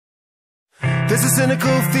There's a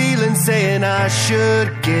cynical feeling saying I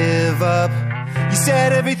should give up. You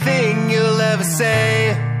said everything you'll ever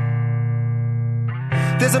say.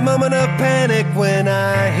 There's a moment of panic when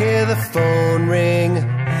I hear the phone ring.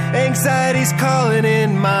 Anxiety's calling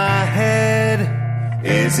in my head.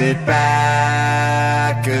 Is it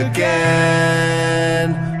back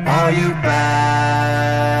again? Are you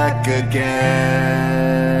back again?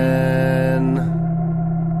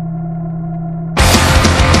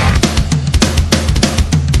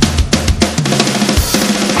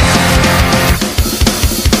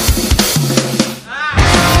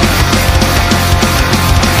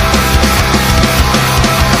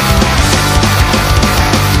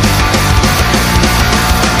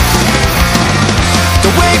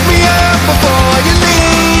 Wake me up before you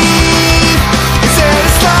leave. Instead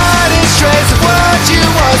of sliding straight to what you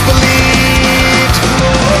once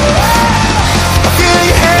believed.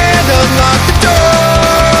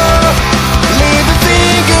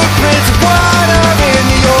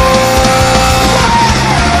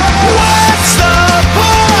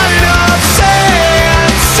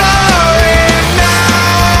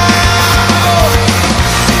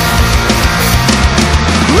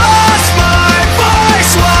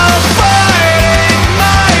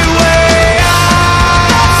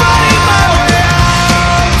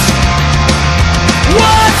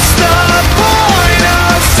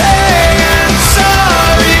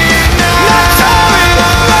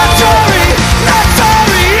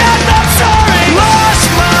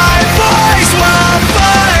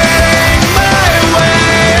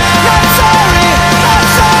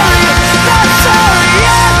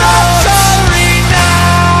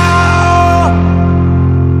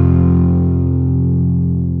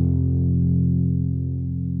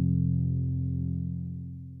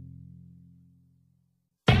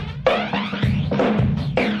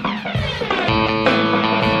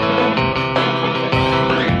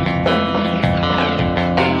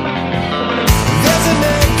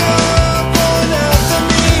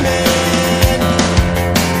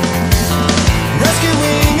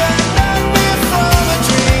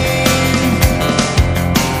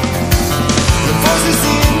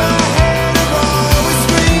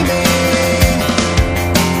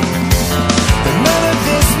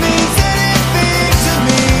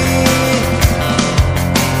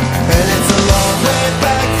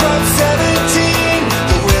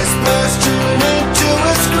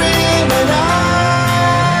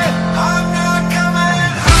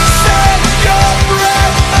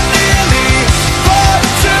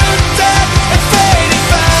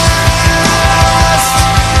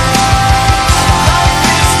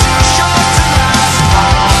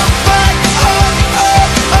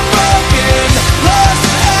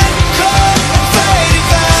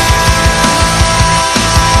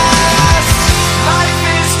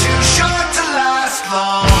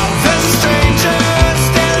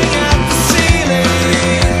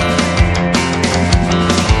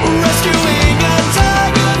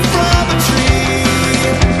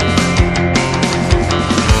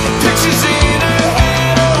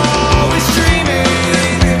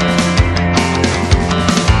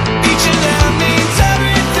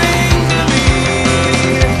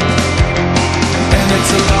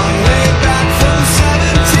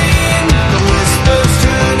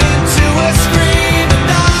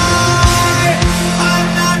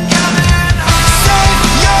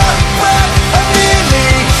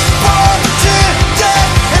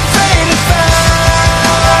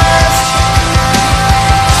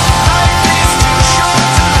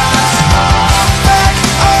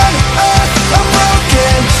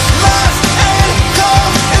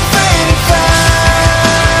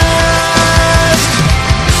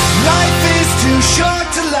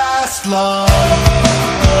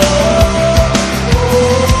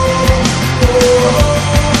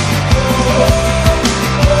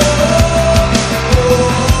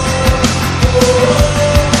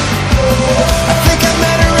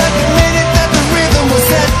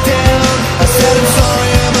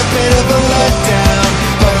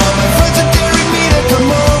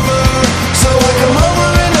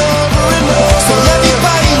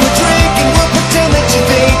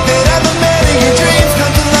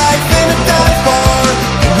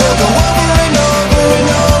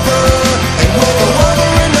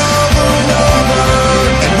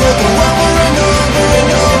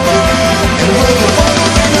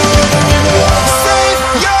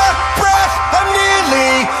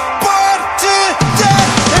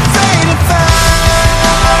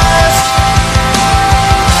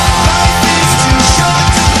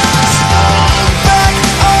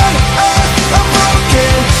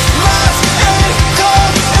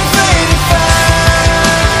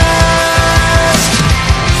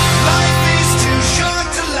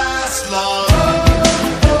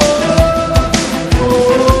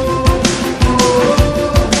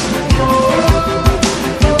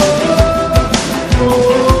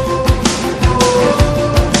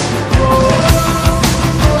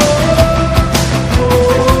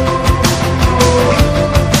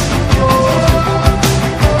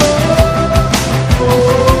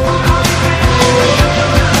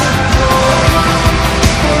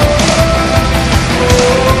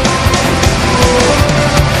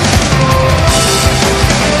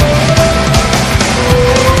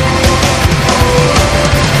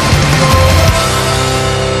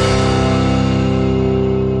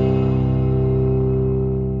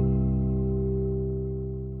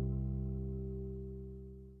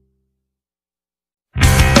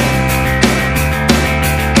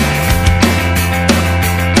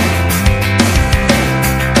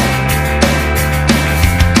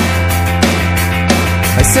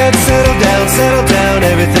 said, settle down,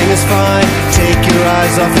 everything is fine. Take your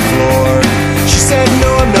eyes off the floor. She said, no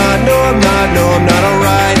I'm not, no I'm not, no I'm not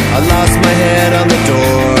alright. I lost my head on the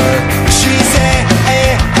door. She's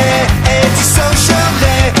antisocial,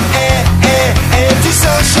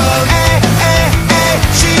 antisocial,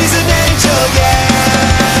 she's an angel, yeah.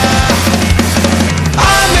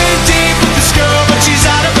 I'm in deep with this girl, but she's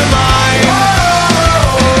out of her mind.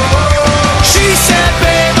 She said,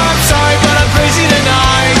 babe, I'm sorry, but I'm crazy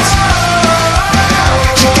tonight.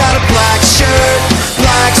 She got a black shirt,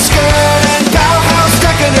 black skirt, and Bauhaus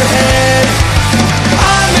stuck in her head.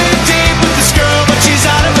 I'm in deep with this girl, but she's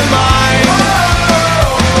out of her mind.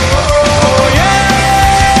 Oh yeah,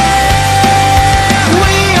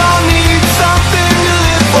 we all need something to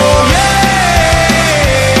live for. Yeah,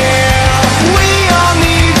 we all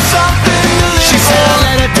need something to live for. She said,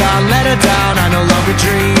 let her down, I no longer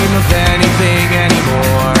dream of anything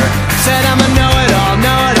anymore. Said I'm a know-it-all,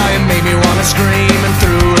 you made me wanna scream, and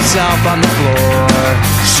threw herself on the floor.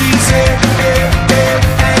 She's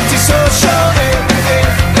antisocial,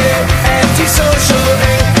 antisocial,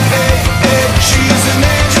 she's an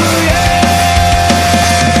angel, yeah.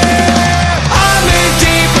 I'm in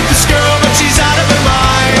deep with this girl, but she's out of her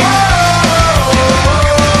mind.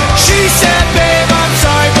 She said, babe, I'm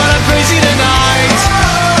sorry, but I'm crazy tonight.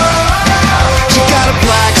 She got a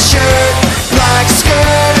black shirt, black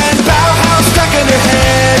skirt, and Bauhaus stuck in her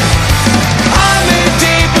head. I'm in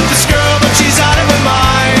deep with this girl, but she's out of her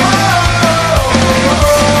mind.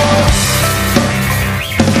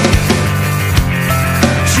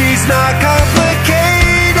 She's not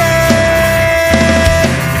complicated,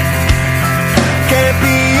 can't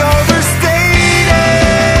be overstated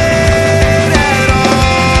at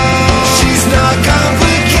all. She's not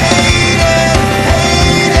complicated,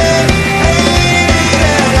 hated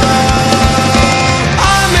at all.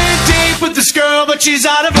 I'm in deep with this girl, but she's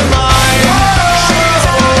out of her mind.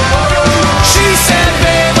 She said,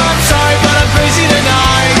 babe, I'm sorry, but I'm crazy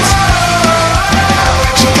tonight.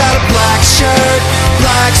 She got a black shirt,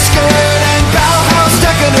 black skirt, and Bauhaus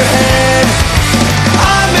stuck in her head.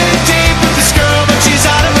 I'm in deep with this girl, but she's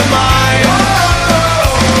out of her mind.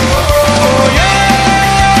 Oh yeah,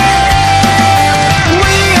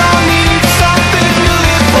 we all need something to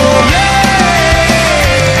live for. Yeah,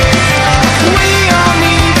 we all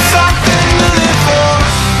need something to live for.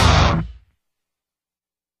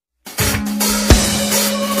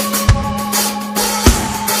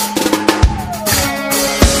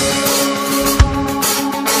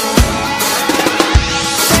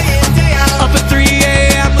 Up at 3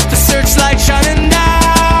 a.m. with the searchlight shining down.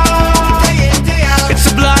 It's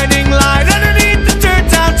a blinding light underneath the dirt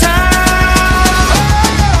downtown.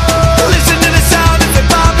 Listen to the sound as they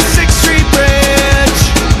bomb the 6th Street Bridge.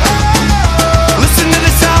 Listen to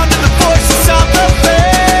the sound of the voices of the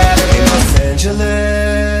dead. In Los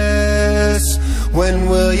Angeles, when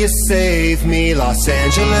will you save me, Los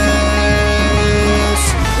Angeles?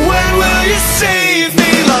 When will you save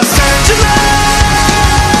me, Los Angeles?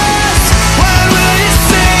 When will you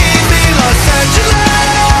save me, Los Angeles?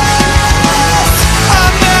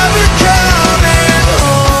 I'm never coming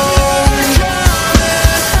home.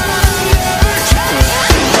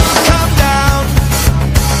 Come down,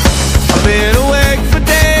 I've been awake for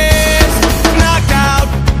days, knocked out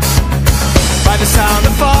by the sound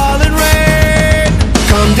of falling rain.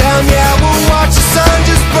 Come down, yeah, we'll watch the sun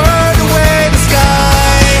just burn away the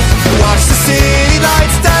sky. Watch the city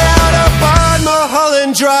lights die out up on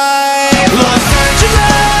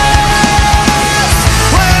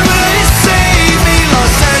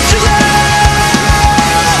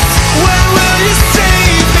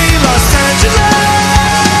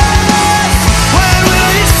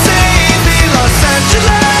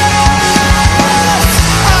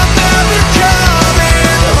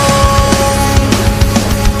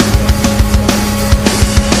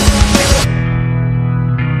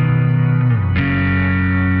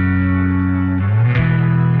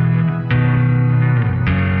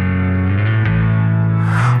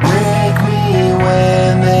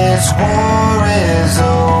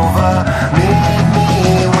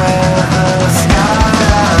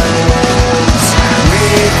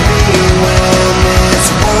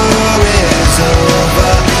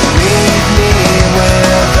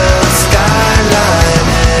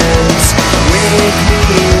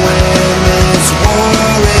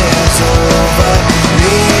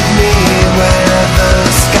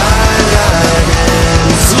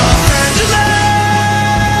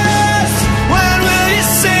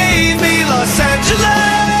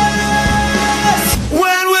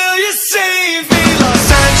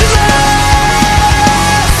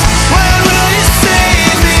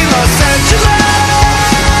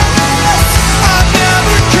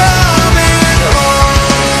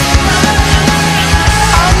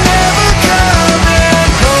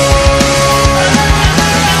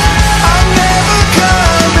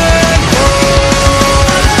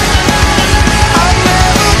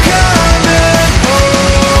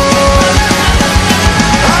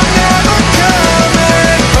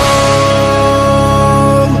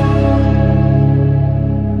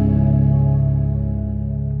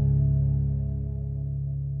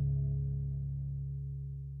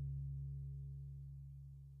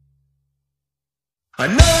I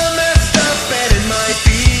know I messed up and it might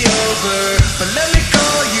be over, but let me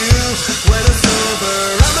call you when I'm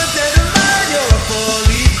sober. I'm a dandelion, you're a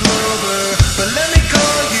four-leaf clover, but let me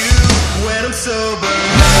call you when I'm sober.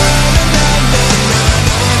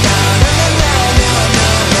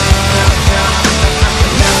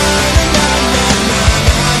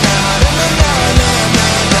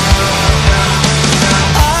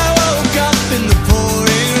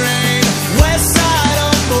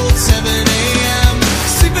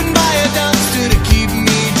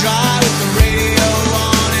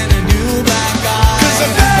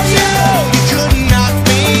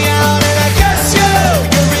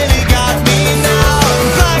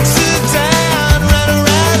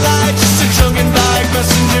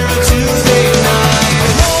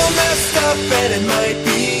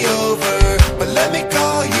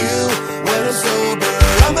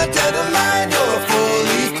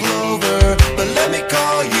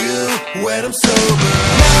 When I'm sober,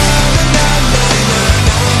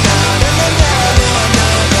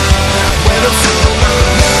 when I'm sober,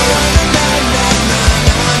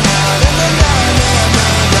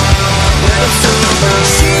 when I'm sober.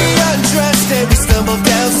 She undressed and we stumbled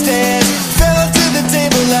downstairs, fell to the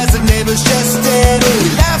table as the neighbors just stared. We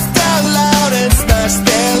laughed out loud and smashed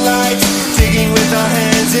their lights, digging with our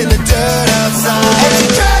hands in the dirt outside. And she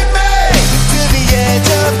dragged me to the edge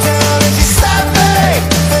of town and she slapped me.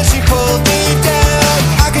 Then she pulled me down.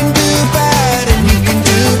 I can do bad and you can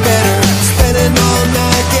do better. Spending all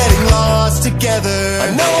night getting lost together. I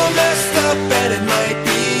know I messed up and it might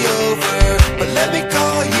be over, but let me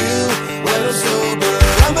call you when I'm sober.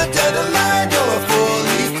 I'm a dandelion, you're a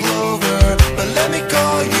four-leaf clover, but let me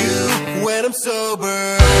call you when I'm sober.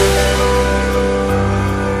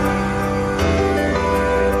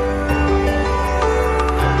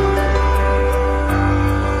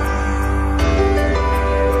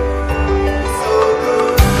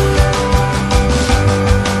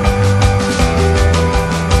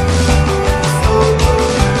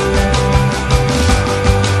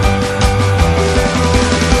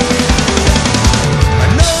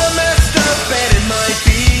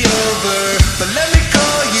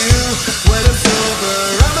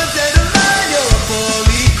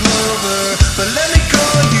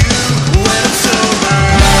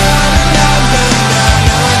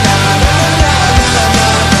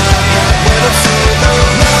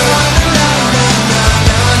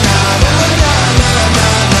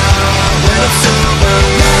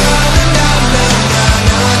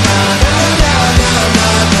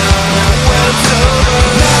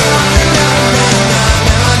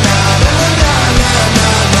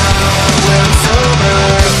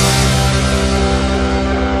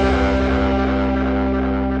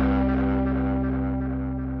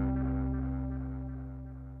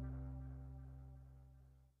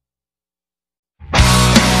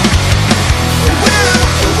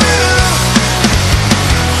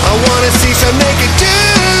 See some naked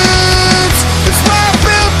dudes. That's why I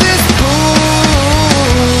built this pool.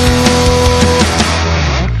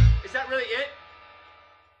 Is that really it?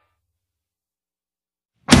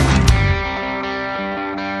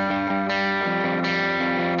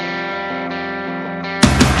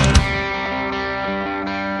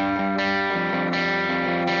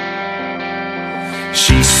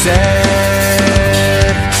 She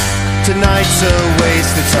said, tonight's a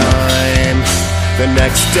waste of time. The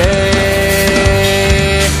next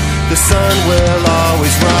day, the sun will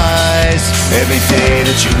always rise. Every day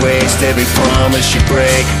that you waste, every promise you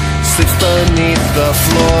break, slips beneath the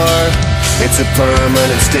floor. It's a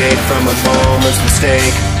permanent state from a moment's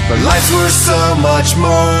mistake, but life's worth so much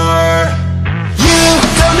more. You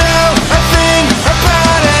don't know a thing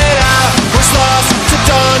about it. I was lost to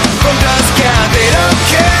dawn from dusk. Yeah, they don't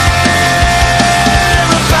care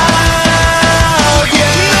about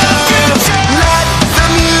you. Let the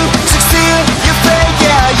music steal your fate.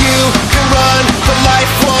 Yeah, you can run, but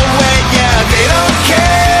life won't wait. Yeah, they don't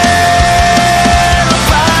care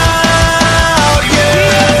about you.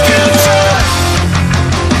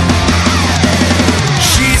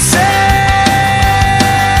 She said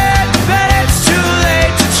that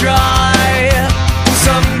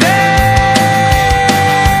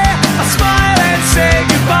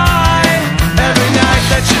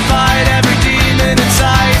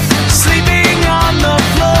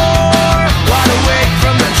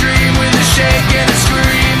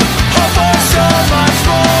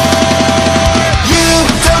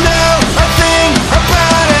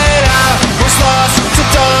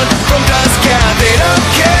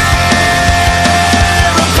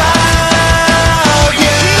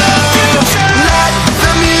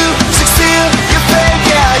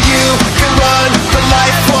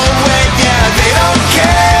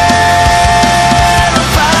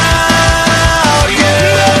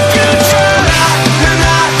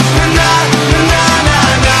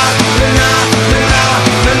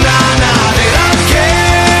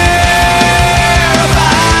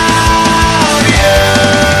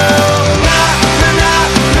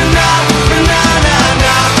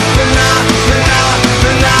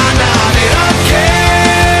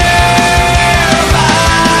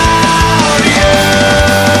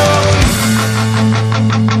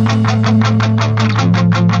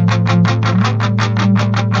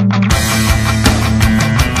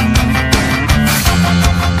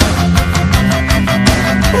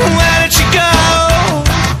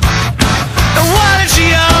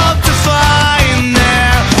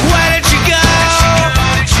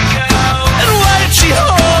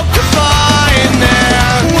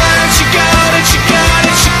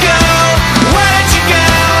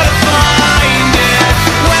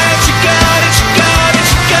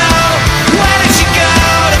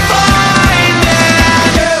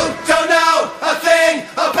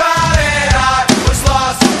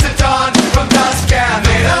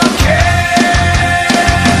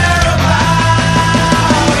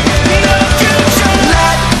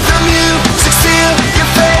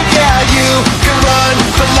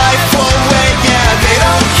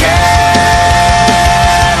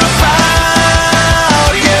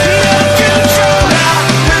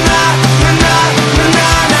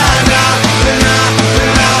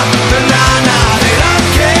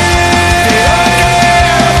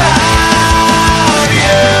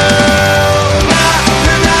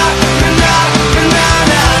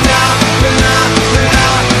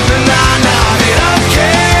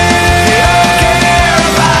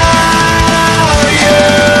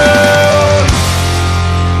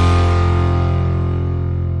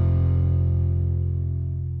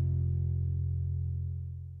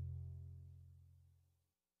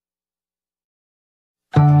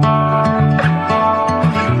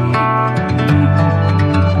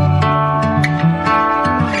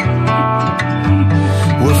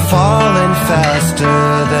faster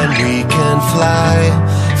than we can fly.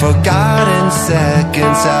 Forgotten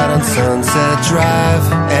seconds out on Sunset Drive.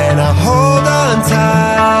 And I hold on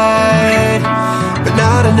tight, but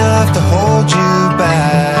not enough to hold you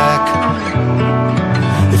back.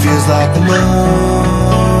 It feels like the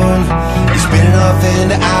moon is spinning off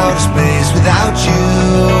into outer space without you.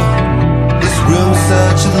 This room's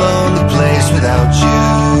such a lonely place without you.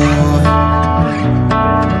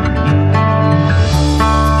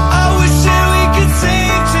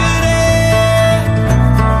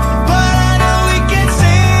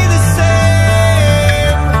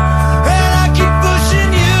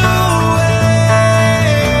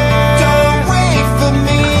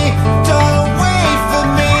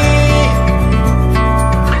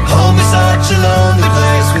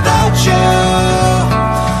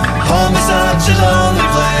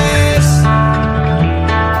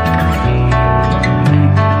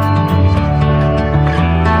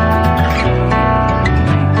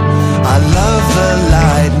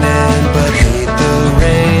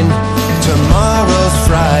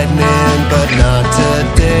 But not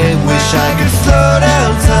today. Wish I could slow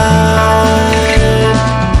down time,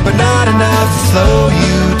 but not enough to slow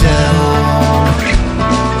you down.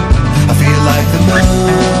 I feel like the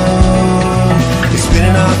moon is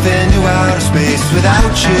spinning off into outer space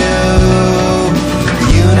without you. The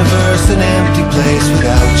universe an empty place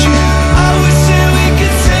without you. I wish that we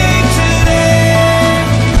could sing today,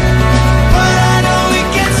 but I know we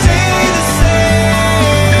can't say the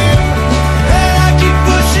same. And I keep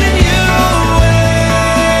pushing you.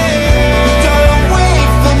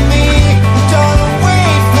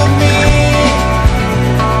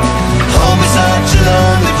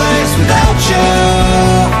 Lonely place without you.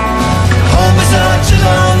 Home is such a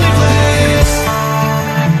lonely place.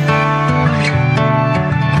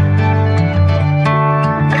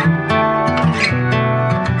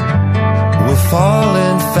 We're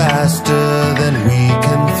falling faster than we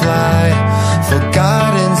can fly.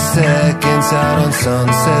 Forgotten seconds out on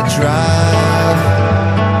Sunset Drive.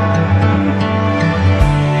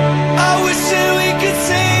 I wish that we could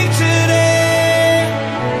sing today,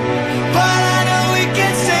 but I know we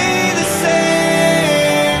can't say the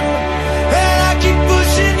same. And I keep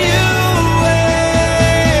pushing you away.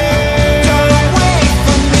 Don't wait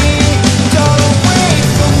for me, don't wait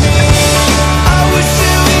for me. I wish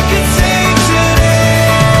that we could sing today,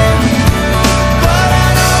 but I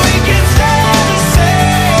know we can't say the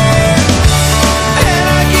same. And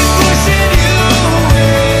I keep pushing you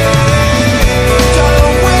away.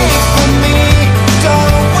 Don't wait for me,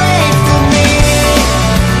 don't wait for me.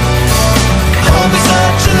 Home is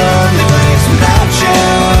such a lonely place without you.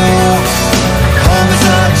 Home is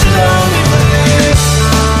such a lonely place.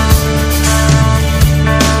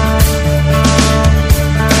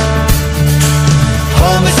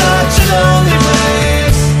 Home is such a lonely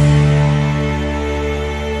place.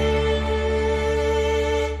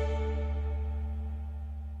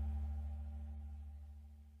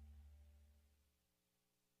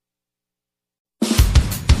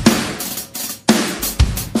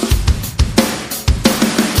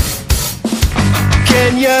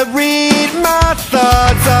 Can you read my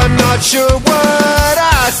thoughts? I'm not sure what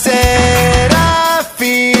I said. I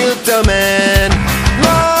feel dumb and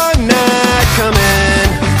long night coming.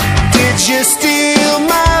 Did you steal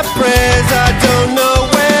my prayers? I don't know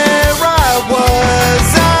where I was.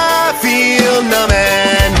 I feel numb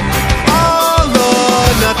and all or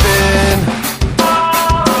nothing.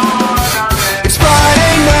 It's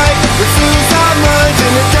Friday night, let's lose our minds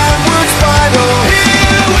in a downward spiral.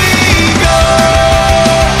 Here we go,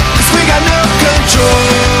 'cause we got no control.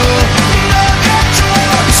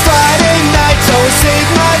 It's Friday nights always save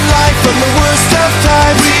my life from the worst of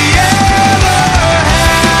times we ever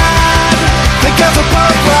had. Think of a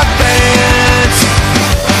punk rock band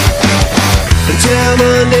until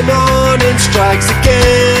Monday morning strikes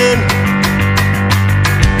again.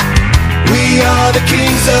 We are the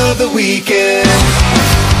kings of the weekend.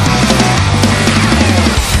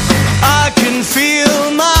 I can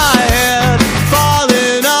feel my head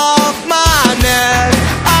falling off my neck.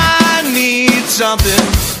 I need something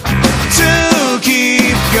to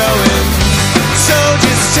keep going. So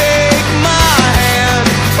just take my hand,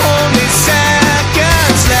 only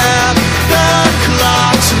seconds left. The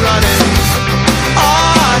clock's running,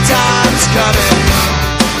 our time's coming.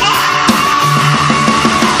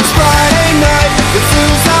 It's Friday night, let's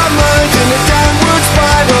lose our minds in a down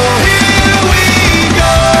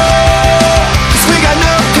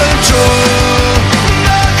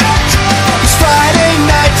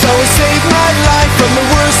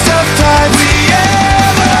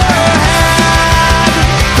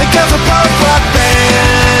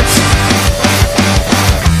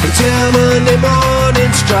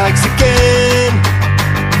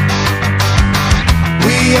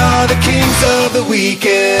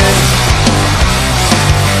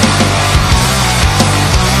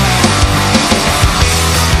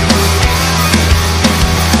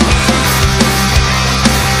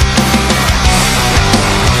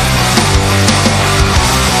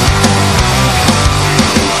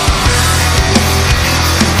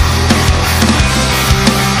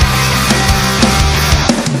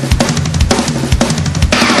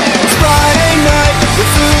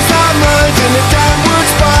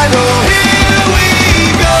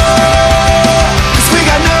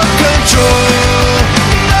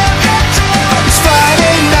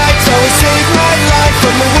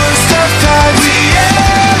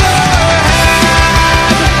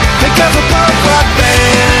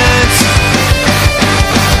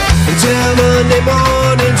Monday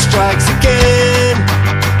morning strikes again.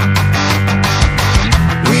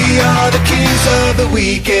 We are the kings of the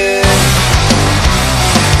weekend.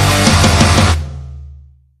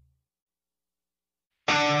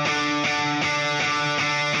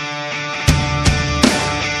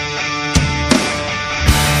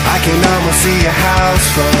 I can almost see your house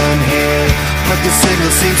from here, but the signal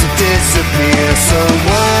seems to disappear. So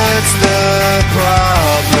what's the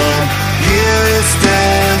problem? Here it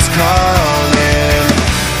stands calling.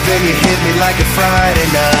 Then you hit me like a Friday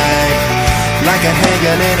night, like a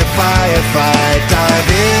handgun in a firefight. Dive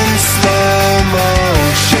in slow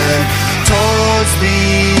motion towards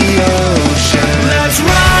the ocean. Let's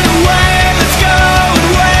run away, let's go and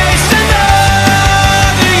waste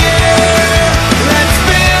another year. Let's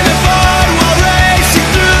spin apart while racing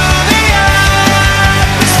through the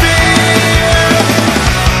atmosphere.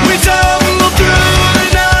 We tumble through the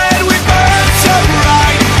night, we burn so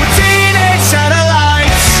bright. We're teenage satellites.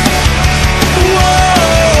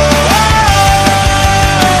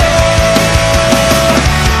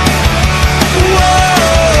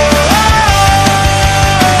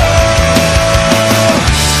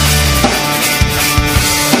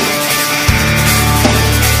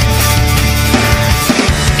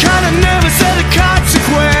 Kinda nervous at the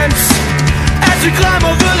consequence as we climb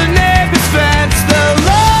over the neighbor's fence. The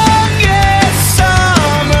longest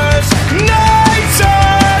summer's nights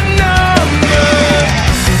are numbered.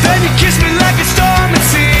 Then you kiss me like a storm at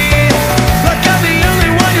sea, like I'm the only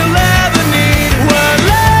one you'll ever need. We're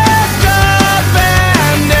left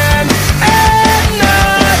abandoned in the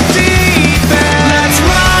deep end. Let's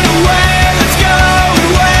run away, let's go and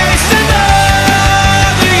waste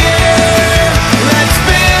another year. Let's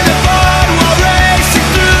spin apart while racing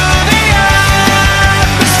through the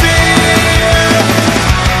atmosphere.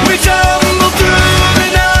 We tumble through the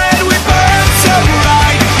night, we burn so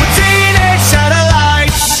bright. We're teenage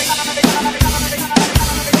satellites.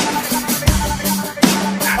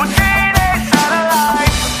 We're teenage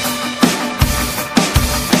satellites.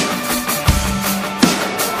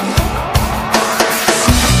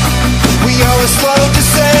 We are a slow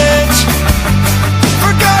descent,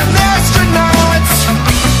 forgotten astronauts.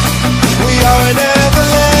 We are an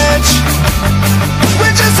avalanche,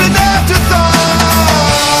 we're just an afterthought.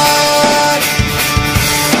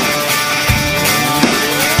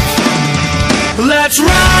 Let's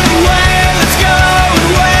run away, let's go and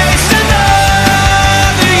waste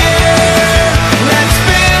another year. Let's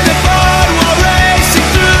spin apart while racing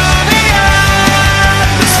through the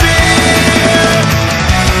atmosphere.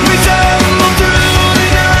 We tumble through the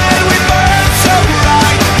night, we burn so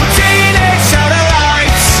bright. We're teenage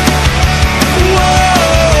satellites.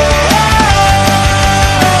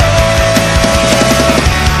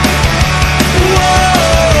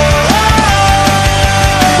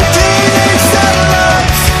 Teenage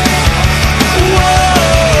satellites,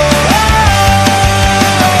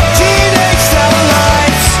 teenage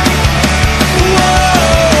satellites,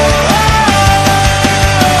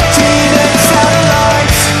 teenage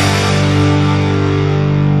satellites.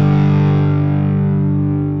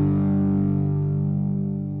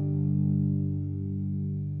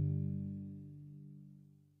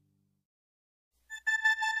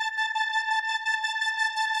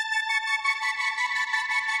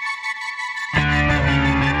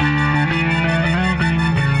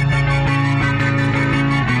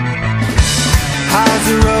 Eyes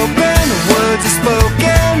are open, words are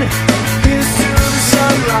spoken. Here's to the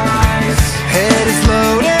sunrise. Head is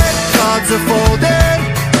loaded, cards are folded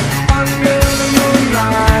under the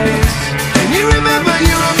moonlight. And you remember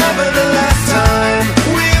the last time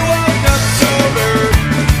we woke up sober.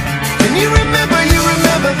 And you remember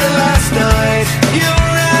the last night you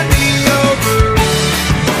ran me over.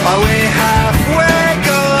 Are we halfway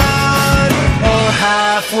gone or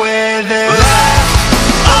halfway there?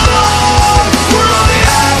 We're only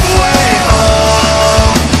halfway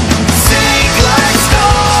home. Sink like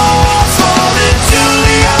stones, fall into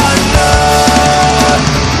the unknown.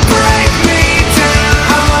 Break me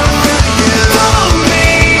down, pull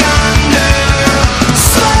me under.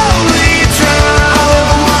 Slowly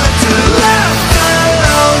drown, left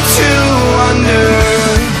alone to wonder.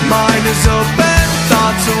 Mind is open,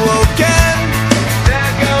 thoughts awoken.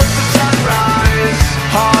 There goes the sunrise.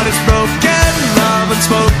 Heart is broken, love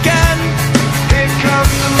unspoken. Here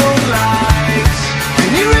comes the moonlight.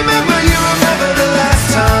 And you remember the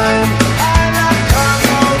last time I left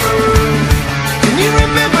hungover. And you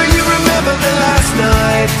remember the last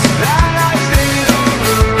night that I stayed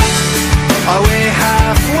over. Are we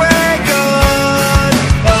halfway gone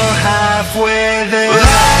or halfway there?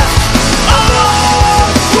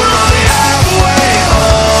 We're only halfway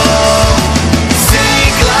home.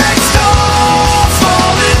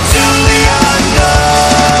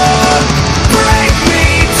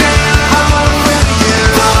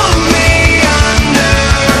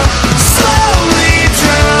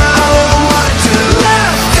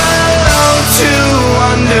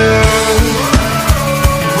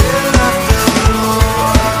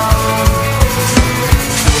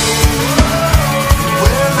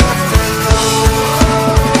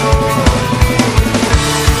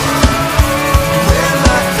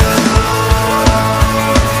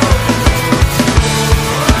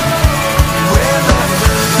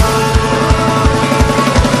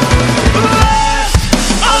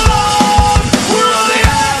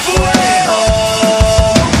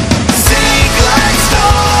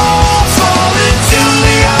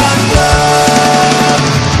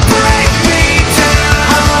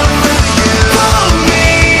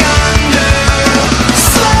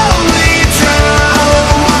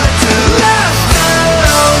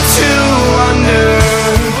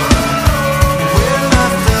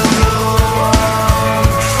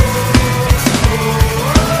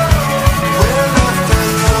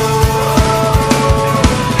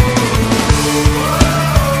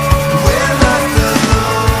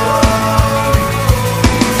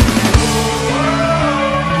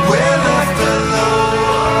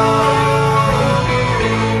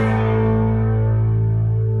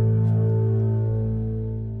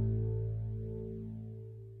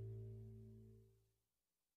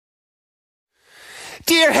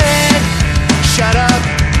 Dear head, shut up,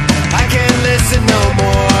 I can't listen no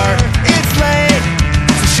more. It's late,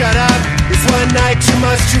 so shut up, it's one night too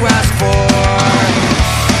much to ask for.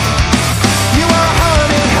 You are a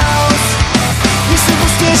haunted house, you're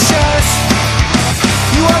superstitious.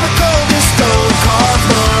 You are the coldest stone carved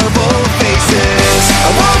marble faces.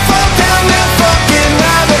 I won't fall down that fucking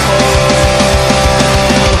rabbit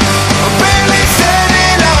hole. I'm barely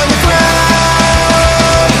standing on the ground.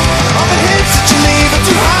 All the hints that you leave are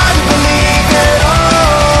too hard to believe at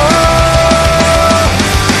all.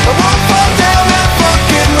 I won't fall down that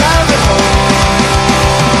fucking rabbit hole.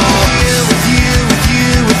 With you, with you, with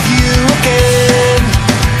you, with you again.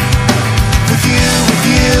 With you, with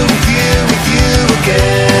you, with you, with you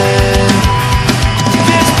again.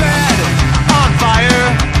 This bed on fire,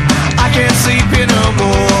 I can't sleep here no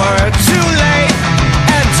more. Too late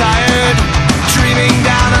and tired, dreaming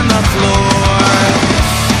down on the floor.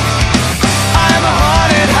 I am a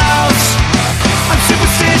haunted house, I'm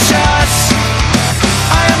superstitious.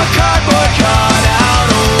 I am a cardboard cutout,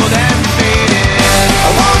 old and faded. I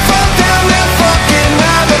won't fall down that fucking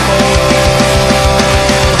rabbit hole.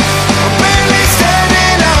 I'm barely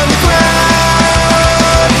standing on the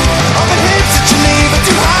ground. All the hints that you leave are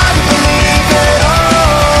too hard to believe at all.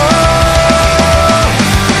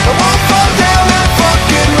 I won't fall down that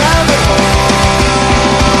fucking rabbit hole.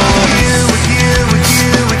 With you, with you, with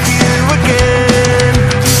you, with you again.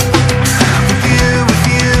 With you, with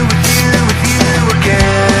you, with you, with you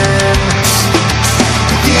again.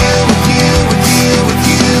 With you, with you, with you, with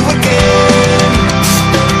you again.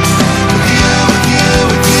 With you, with you,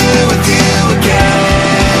 with you, with you again.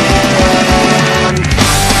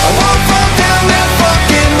 I won't fall down that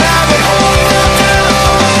fucking rabbit hole.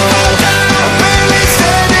 I'm barely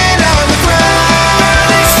standing on the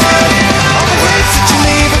ground. All the hints that you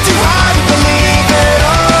leave are too hard to believe at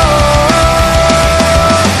all.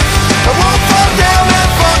 I won't fall down that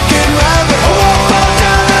fucking rabbit hole.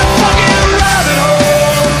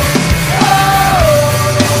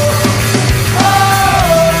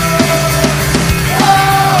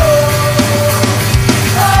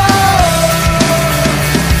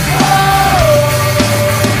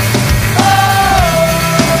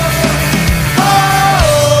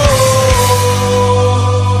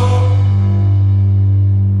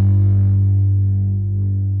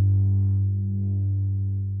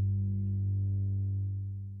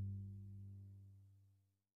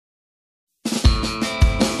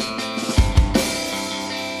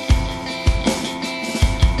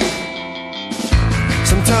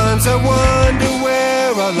 Sometimes I wonder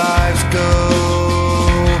where our lives go,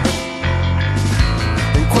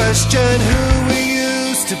 and question who we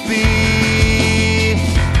used to be.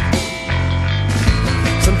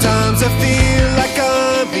 Sometimes I feel like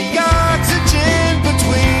I'm the oxygen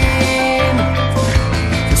between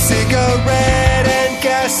the cigarette and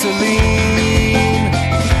gasoline.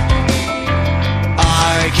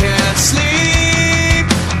 I can't sleep,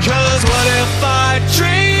 'cause what if I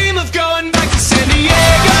dream of going back to San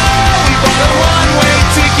Diego? We bought a one-way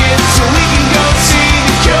ticket so we can go see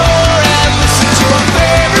The Cure and listen to our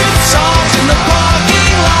favorite songs in the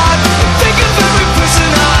parking lot. Think of every person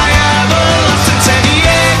I ever lost in San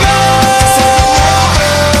Diego.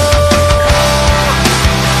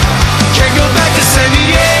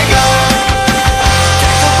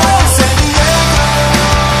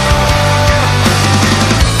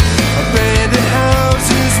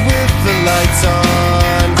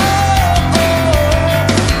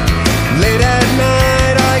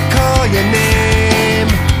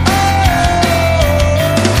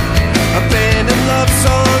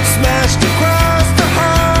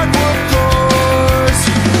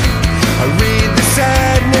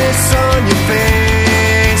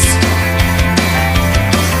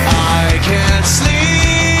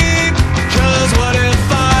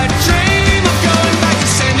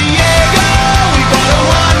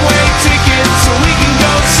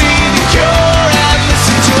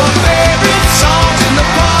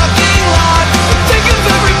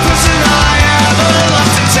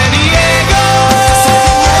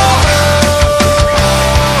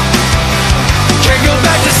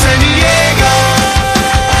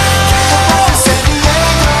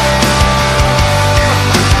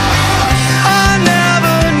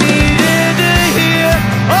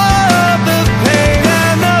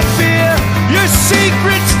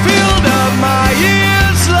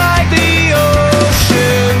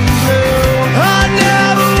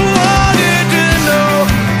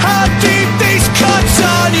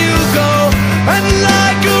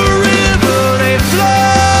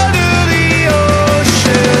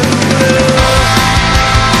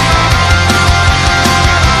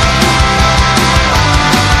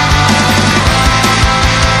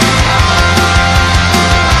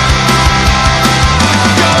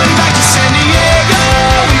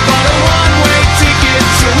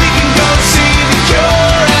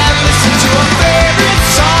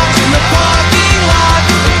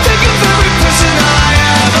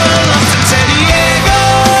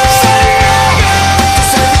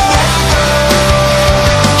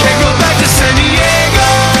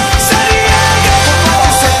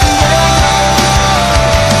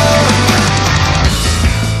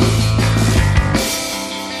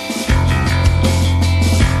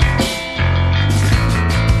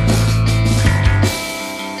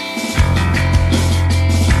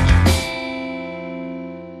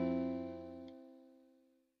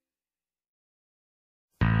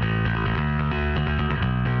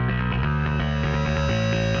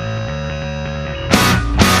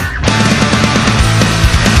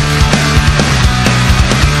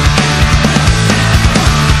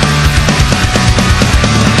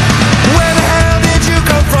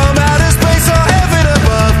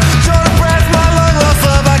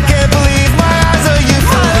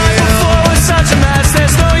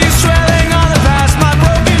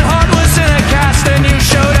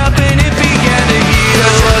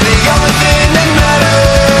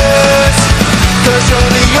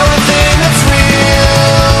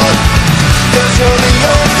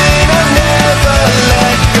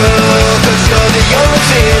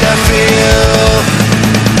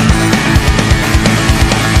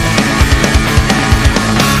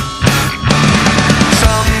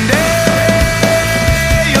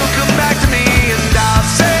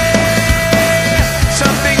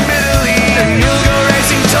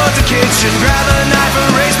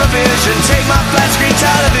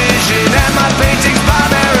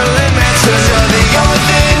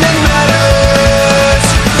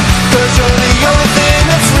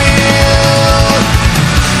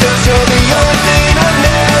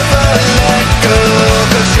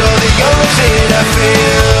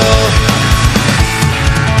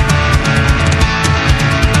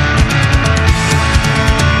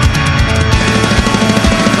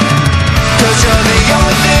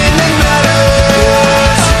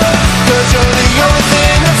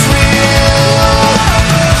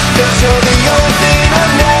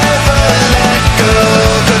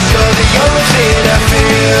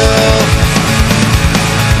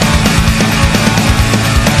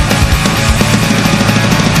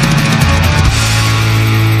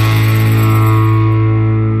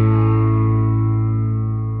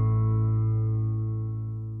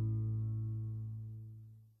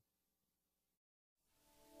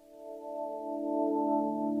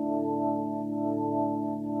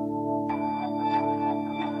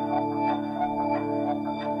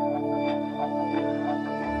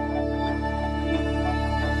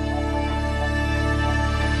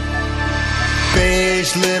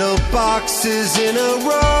 arranged little boxes in a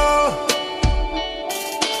row.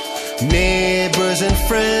 Neighbors and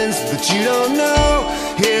friends that you don't know.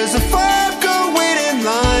 Here's a Fargo waiting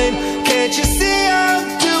line. Can't you see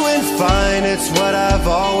I'm doing fine? It's what I've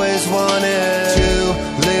always wanted. Two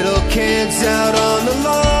little kids out on the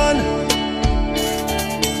lawn.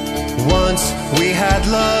 Once we had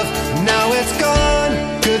love, now it's gone.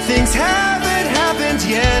 Good things haven't happened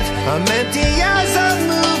yet. I'm empty as a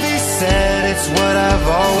movie set. It's what I've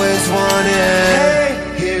always wanted.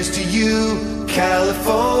 Hey, here's to you,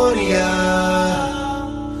 California.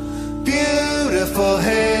 Beautiful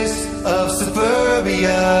haze of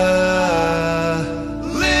suburbia.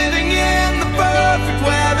 Living in the perfect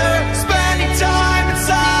weather, spending time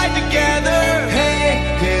inside together. Hey,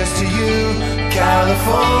 here's to you,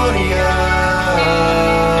 California.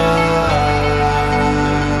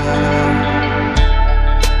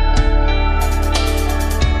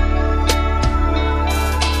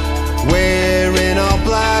 Wearing all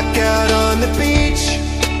black out on the beach.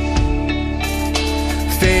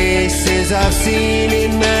 Faces I've seen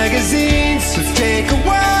in magazines. Let's take a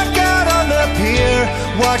walk out on the pier.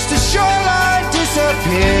 Watch the shoreline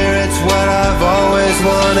disappear. It's what I've always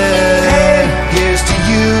wanted. Hey, here's to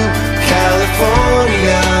you,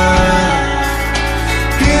 California.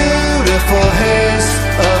 Beautiful haze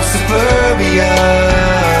of suburbia.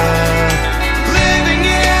 Living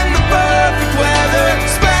in the perfect weather,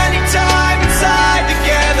 spending time inside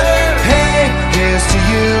together. Hey, here's to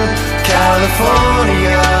you,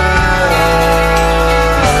 California.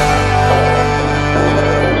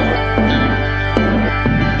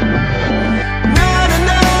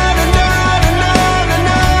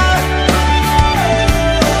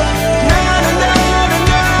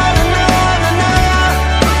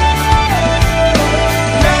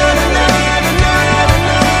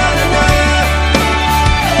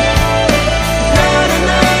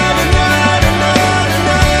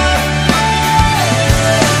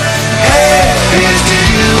 Here's to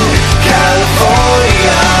you,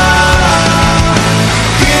 California.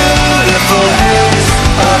 Beautiful haze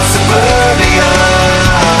of suburbia.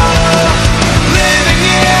 Living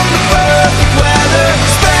in the perfect weather,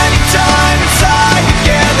 spending time inside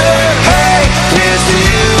together. Hey, here's to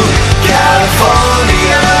you,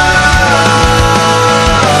 California.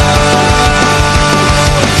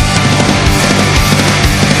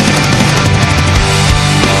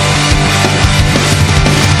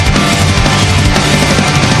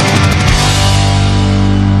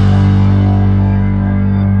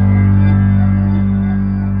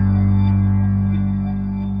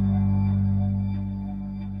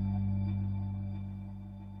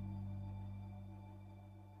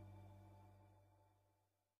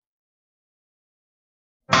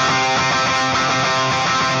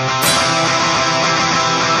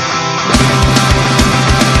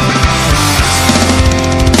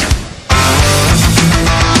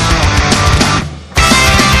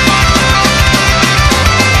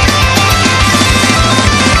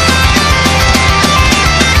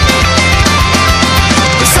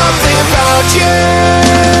 There's something about you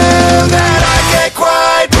that I can't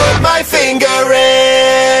quite put my finger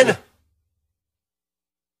in.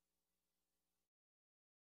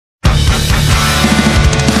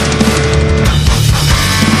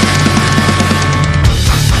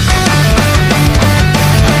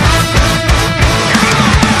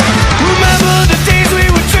 Remember the days we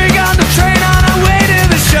would drink on the train on our way to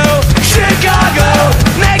the show. Chicago,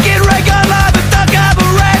 naked record live at the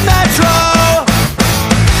Cabaret Metro.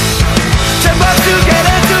 $10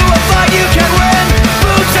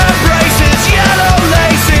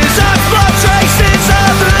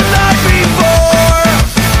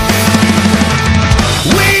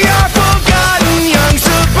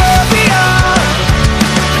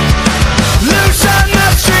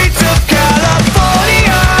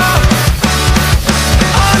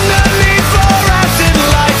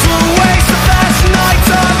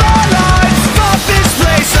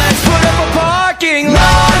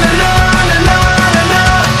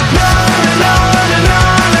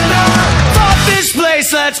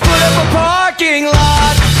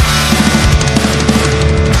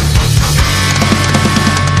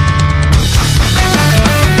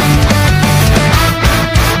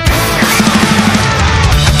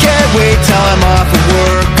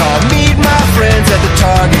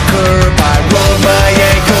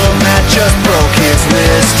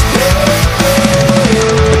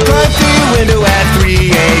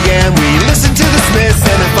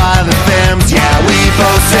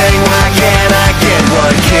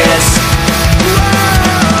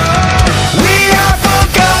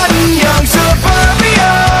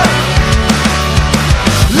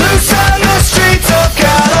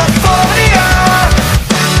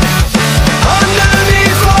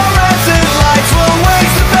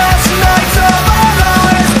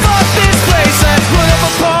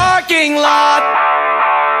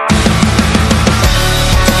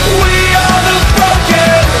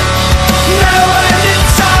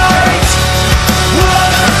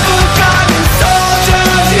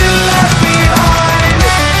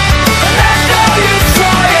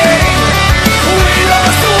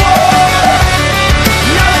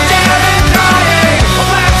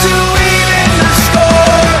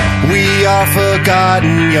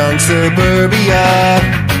 forgotten young suburbia.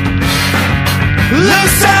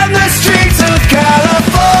 Loose on the streets of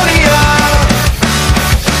California.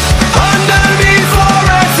 Underneath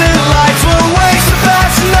fluorescent lights, we'll waste the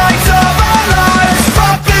best nights of our lives.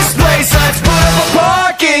 Fuck this place, let's put up a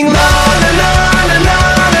parking lot. Na na na na na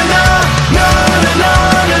na na na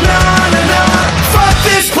na na na na. Fuck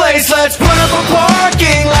this place, let's put up a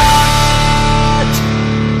parking lot.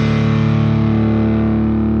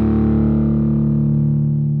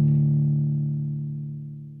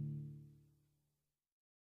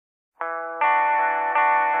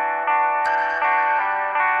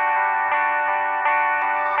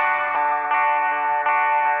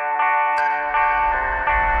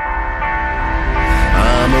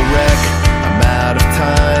 I'm a wreck, I'm out of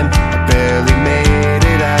time, I barely made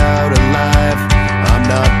it out alive. I'm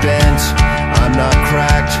not bent, I'm not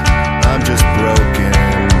cracked, I'm just broken.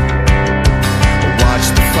 Watch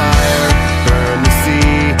the fire burn the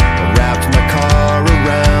sea, I wrapped my car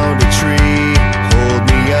around a tree. Hold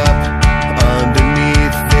me up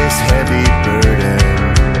underneath this heavy burden.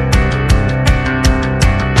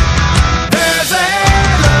 There's a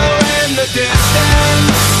halo in the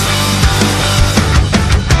distance,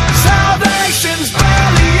 salvation's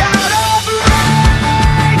barely out of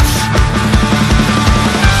reach.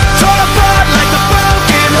 Torn apart like the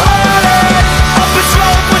broken hearted, up a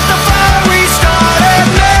slope with the fire we started.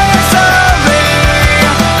 Misery,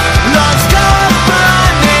 love's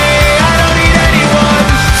company, I don't need anyone.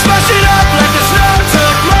 Smash it up like there's no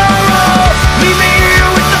tomorrow. Leave me here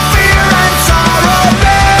with the fear and sorrow.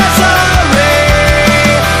 Misery,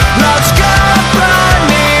 love's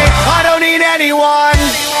company, I don't need anyone.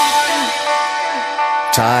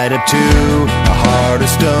 Tied up to a heart of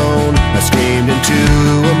stone, I screamed into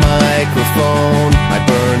a microphone. I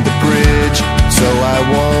burned the bridge so I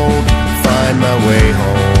won't find my way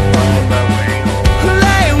home.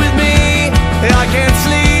 Lay with me, I can't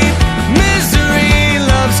sleep. Misery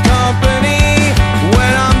loves company.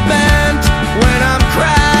 When I'm bent, when I'm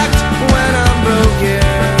cracked, when I'm broken.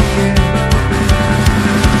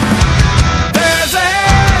 There's a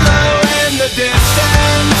halo in the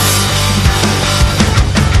distance,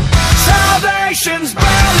 salvation's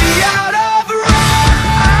barely out of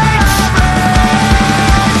reach.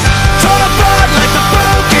 Torn apart like the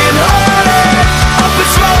broken hearted, up a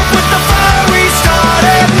slope with the fire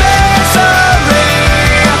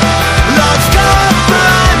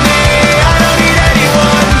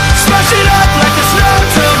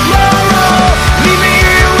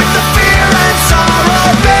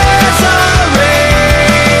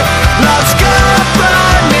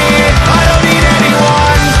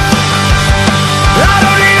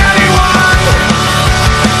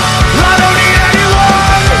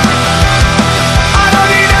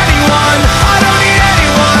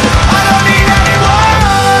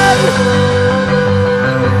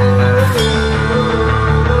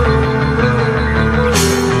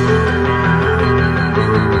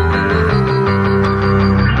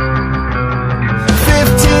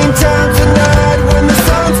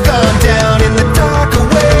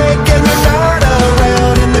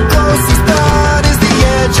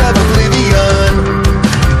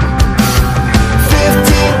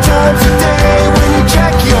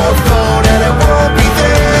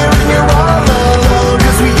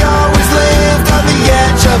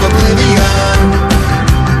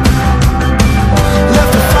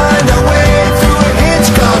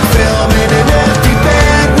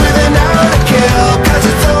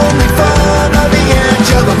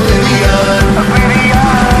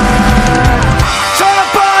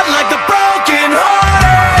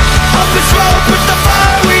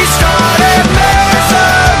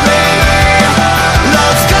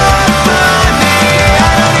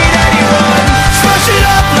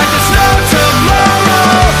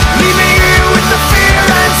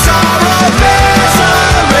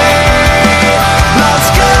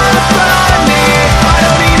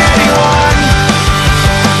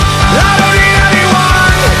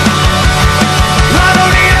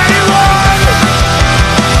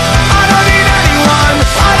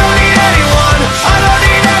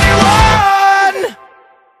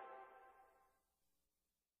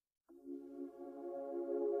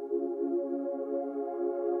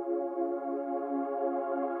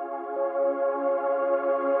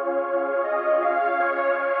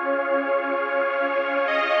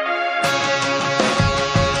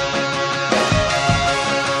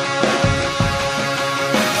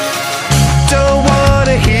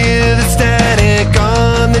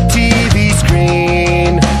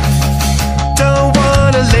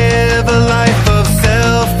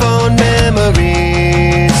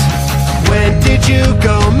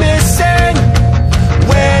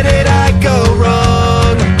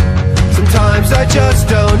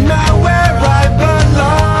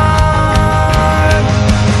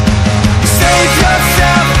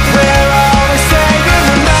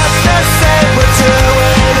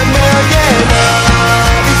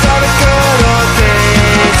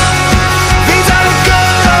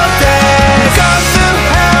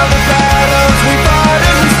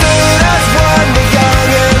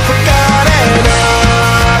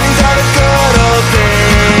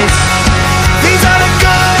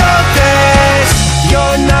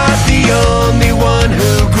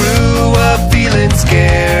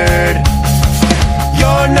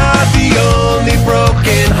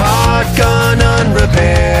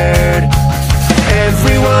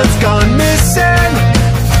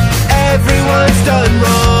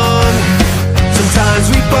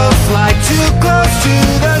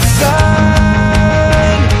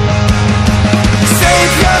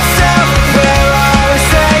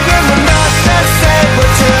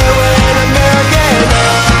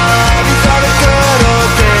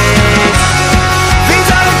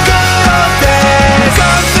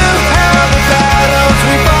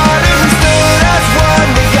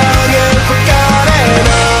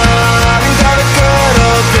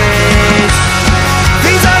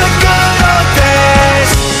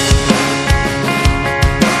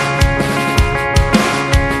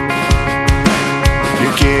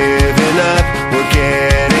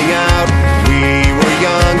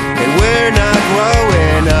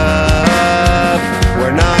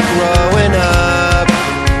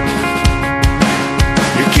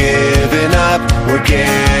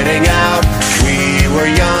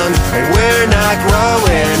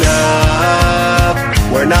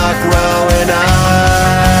not growing up.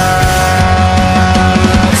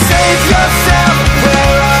 Save yourself,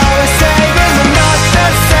 we're always saving. I'm not the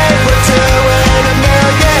same, we're 2 in a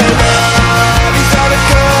million. These are the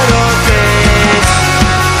good old days.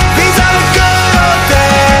 These are the good old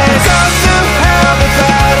days. Gone through hell, the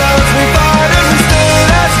battles we fought, and we stood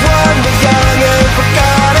as one. The young and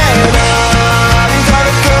forgotten. These are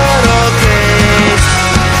the good old days.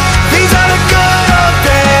 These are the good old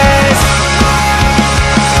days.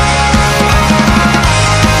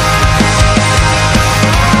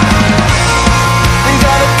 These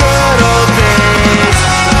are the good old days.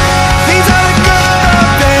 These are the good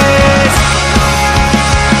old days.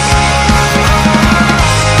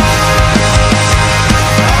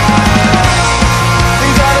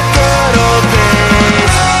 These are the good old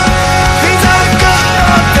days. These are the good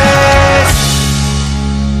old days.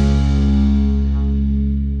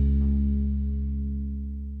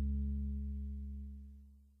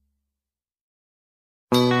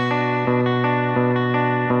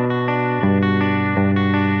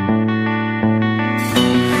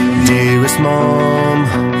 Dearest Mom,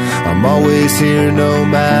 I'm always here no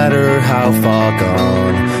matter how far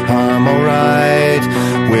gone. I'm alright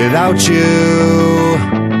without you.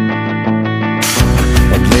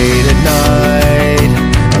 And late at night,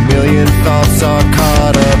 a million thoughts are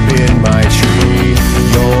caught up in my tree.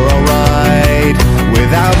 You're alright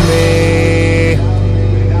without me.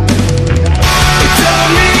 It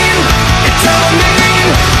don't mean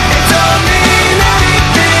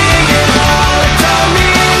anything at all. It don't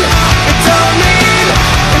mean anything.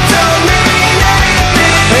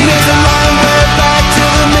 And there's a long way back to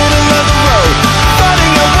the middle of the road,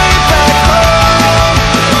 fighting our way back home.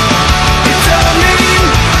 It don't mean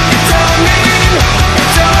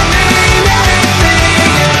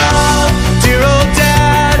anything at all. Dear old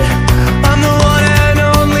dad, I'm the one and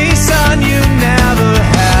only son you never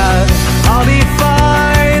had. I'll be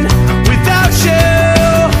fine without you.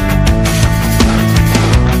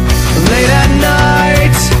 Late at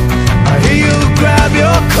night, I hear you grab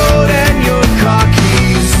your coat and your car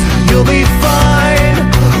keys. You'll be fine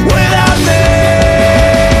without me.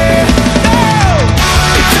 No!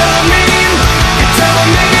 It don't mean anything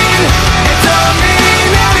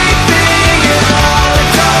at all. It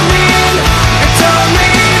don't mean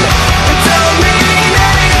anything.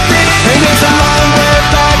 And there's a long way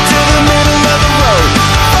back to the middle of the road,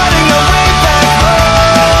 fighting our way back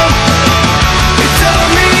home. It don't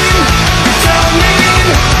mean anything.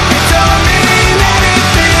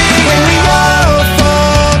 When we all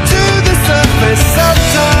fall to the surface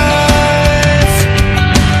sometimes,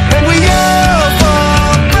 and we all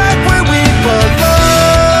fall back where we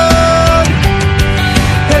belong.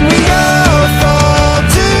 And we all fall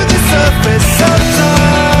to the surface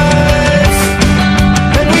sometimes,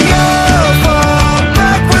 and we all fall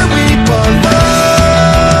back where we belong.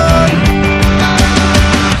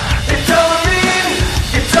 It don't mean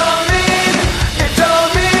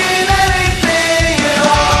anything at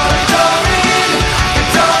all. It don't mean anything.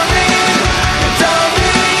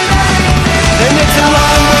 And it's a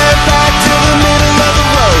long way back to the middle of the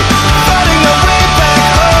road, fighting our way back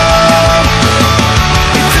home.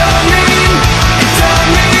 It don't mean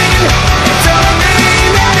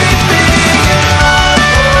anything at all.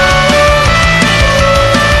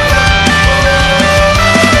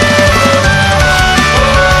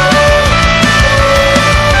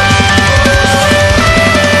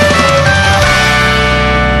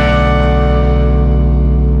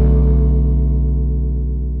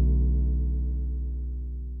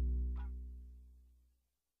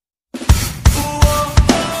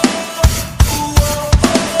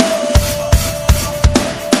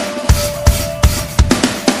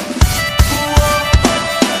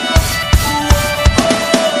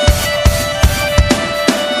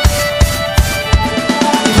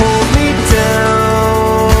 Hold me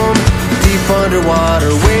down, deep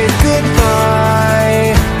underwater, wave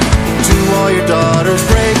goodbye to all your daughters,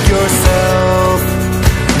 break yourself.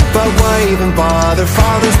 But why even bother?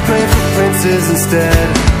 Fathers pray for princes instead.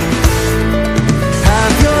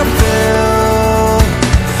 Have your fill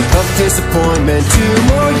of disappointment,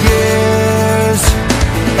 2 more years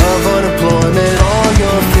of unemployment. All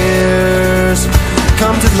your fears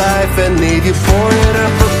come to life and leave you pouring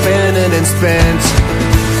up, abandoned and spent.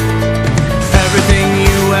 Everything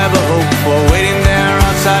you ever hoped for, waiting there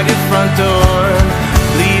outside your front door,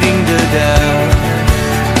 bleeding to death.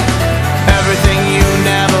 Everything you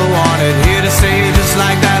never wanted, here to stay just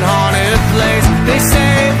like that haunted place. They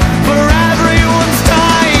say for everyone's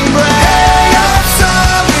dying breath. Hey, I'm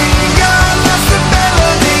sorry, I lost the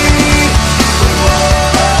melody.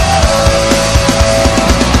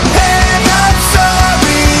 Hey, I'm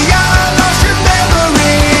sorry,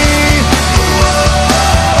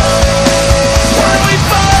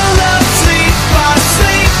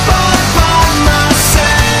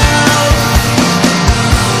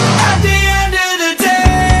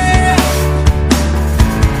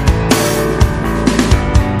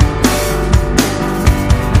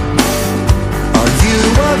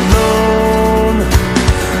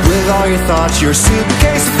 thought your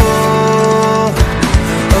suitcase full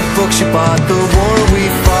of books you bought, the war we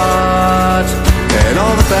fought, and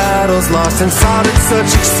all the battles lost and sought at such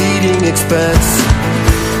exceeding expense.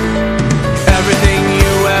 Everything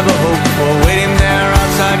you ever hoped for, waiting there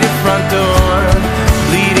outside your front door,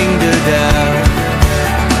 bleeding to death.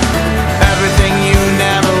 Everything you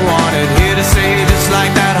never wanted, here to stay just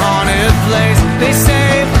like that haunted place. They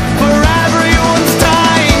say forever yours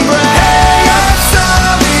dying breath. Hey, I'm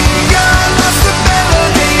sorry, I lost the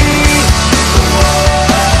melody.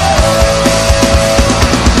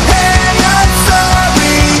 Hey, I'm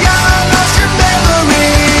sorry, I lost your memory.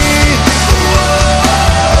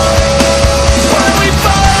 When we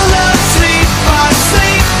fall asleep, I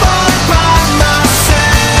sleep all by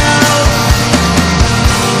myself.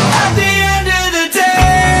 At the end of the day,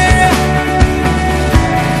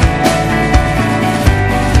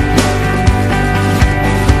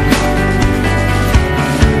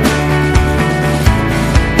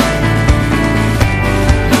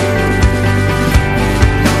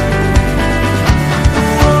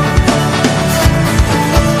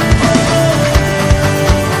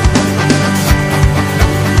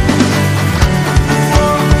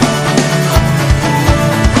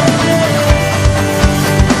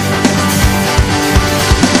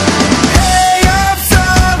 Hey, I'm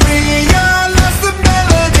sorry, I lost the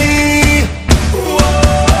melody.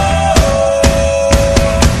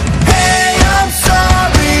 Hey, I'm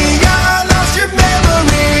sorry, I lost your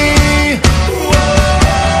memory.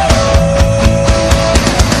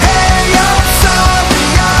 Hey, I'm sorry,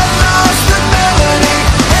 I lost the melody.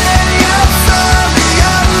 Hey, I'm sorry,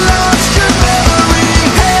 I lost your memory.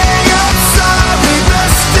 Hey, I'm sorry,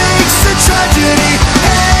 mistakes and tragedy.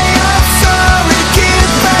 Hey, I'm sorry,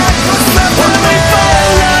 give back what's left when of we me.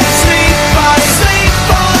 fall asleep, I sleep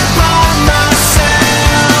all by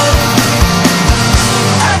myself.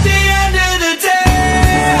 At the end of the day,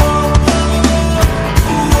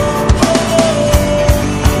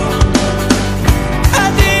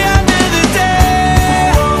 at the end of the day.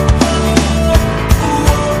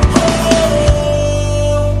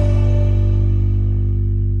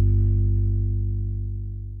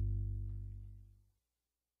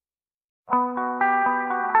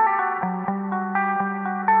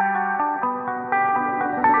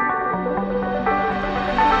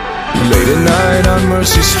 Late at night on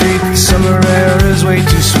Mercy Street, the summer air is way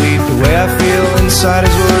too sweet. The way I feel inside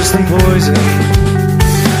is worse than poison.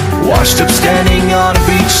 Washed up standing on a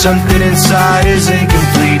beach, something inside is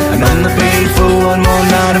incomplete. I'm underpaid for one more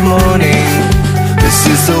night of mourning. This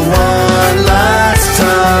is the one last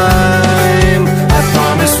time, I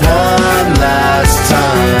promise one last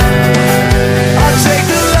time. I'll take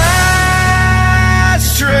the last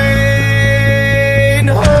train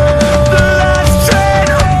home. The last train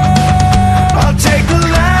home. I'll take the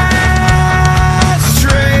last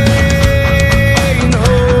train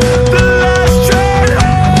home. The last train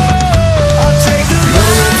home. I'll take the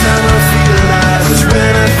only time I feel alive is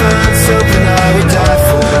when I find something I would die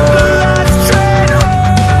for. The last train home.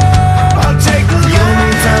 I'll take the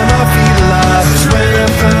only time I feel alive is when I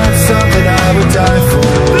find something I would die for.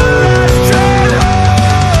 The last train home.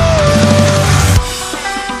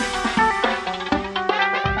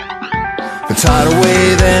 A tidal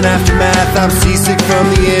wave and aftermath, I'm seasick from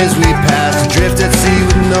the years we passed. Adrift at sea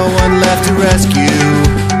with no one left to rescue.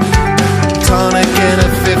 Tonic and a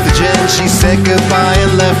fifth of gin, she said goodbye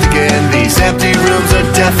and left again. These empty rooms are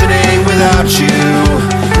deafening without you.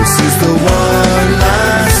 This is the one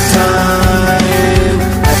last time,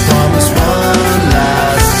 I promise one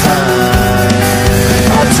last time.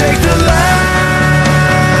 I'll take the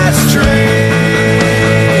last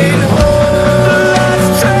train home. The last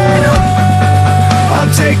train home.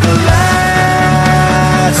 I'll take the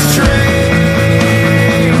last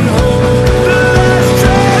train home. The last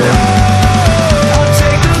train home. I'll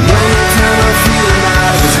take the only time I feel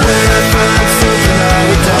alive is when I find something I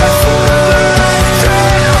would die for. The last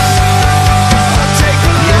train home.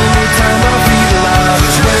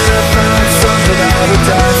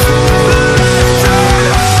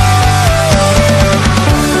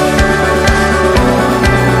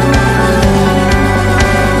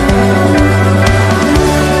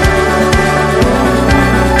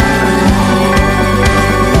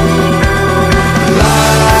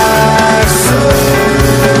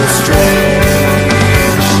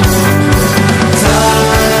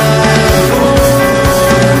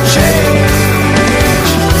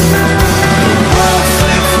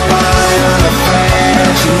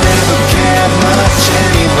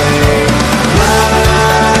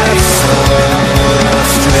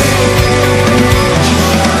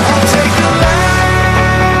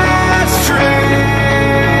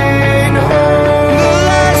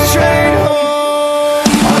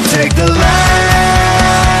 take the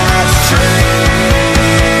last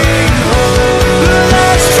train home. The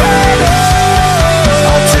last train home.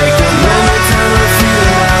 I'll take the last time I feel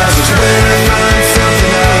lost. It's when I find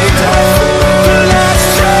something I would die for. The last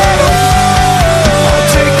train home. I'll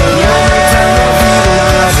take the last time I feel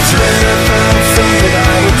lost. It's when I find something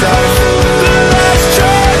I would die for. The last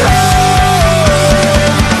train home.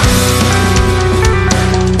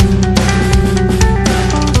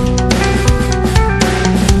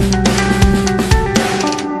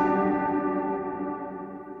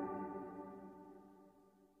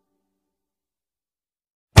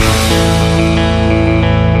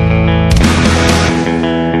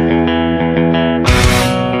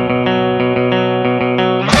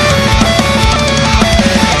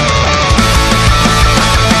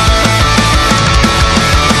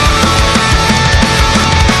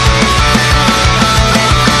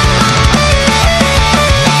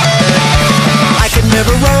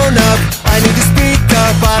 Never grown up, I need to speak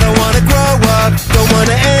up. I don't wanna grow up, don't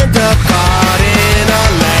wanna end up caught in a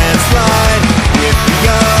landslide with the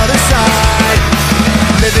other side.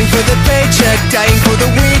 Living for the paycheck, dying for the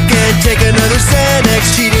weekend. Take another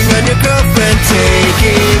Xanax, cheating on your girlfriend.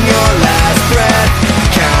 Taking your last breath,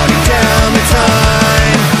 counting down the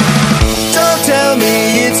time. Don't tell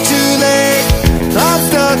me it's too late, I'm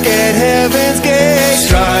stuck at heaven's gate.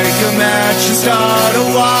 Strike a match and start a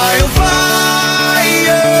wildfire.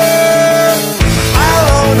 I'll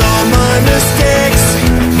own all my mistakes,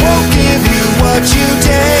 won't give you what you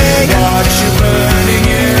take. Watch you burning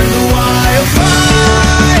in the wildfire.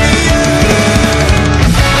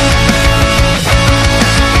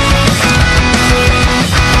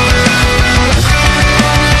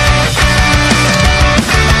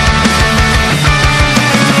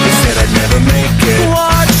 They said I'd never make it,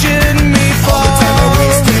 watching me fall. All the time I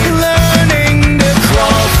wasted, learning to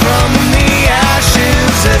crawl from the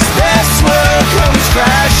ashes as this world comes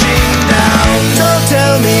crashing down. Don't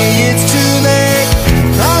tell me it's too late,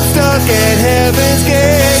 I'm stuck at heaven's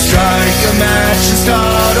gate. Strike a match and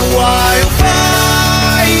start a wildfire.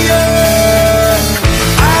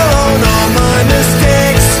 I'll own all my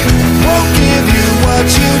mistakes, won't give you what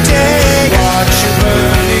you take. Watch you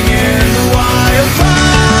burning in the wildfire.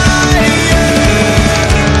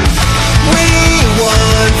 We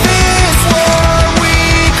won this war, we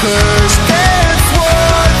cursed this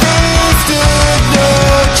war. They stood no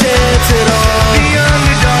chance at all. The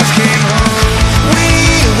underdogs came home. We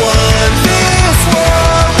won this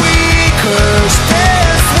war, we cursed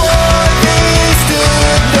this war. They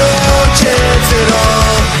stood no chance at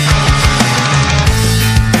all.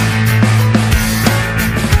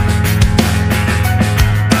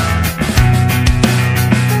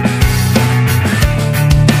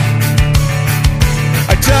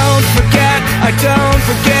 I don't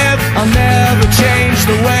forgive, I'll never change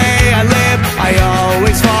the way I live. I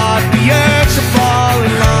always fought the urge to fall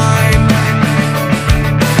in line.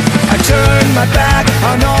 I turned my back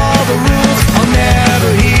on all the rules, I'll never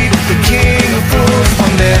heed the king of fools.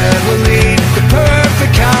 I'll never lead the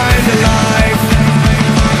perfect kind of life.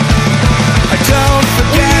 I don't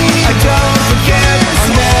forget, I don't forgive,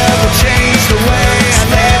 I'll never change the way I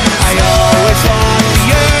live. I always fought the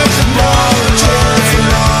urge to fall in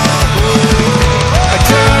line. I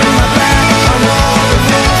turn my back on all the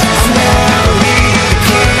rules, I'll never lead the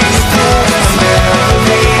king of fools. I'll never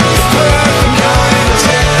lead the perfect kind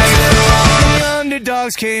of life. The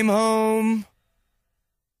underdogs came home.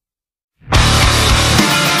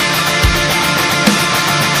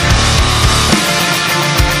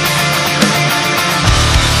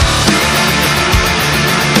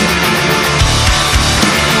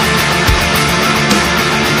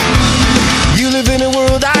 You live in a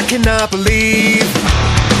world I cannot believe.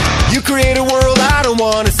 You create a world I don't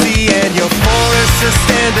wanna see, and your forests are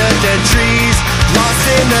stand up dead trees, lost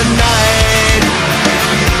in the night.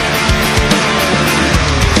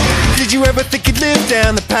 Did you ever think you'd live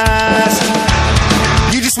down the past?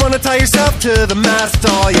 You just wanna tie yourself to the mast.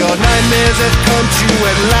 All your nightmares have come true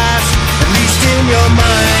at last, at least in your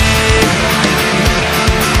mind.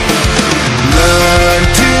 Learn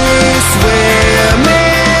to swim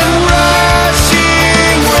in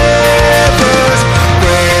rushing rivers,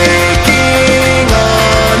 breaking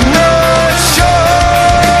on the shore.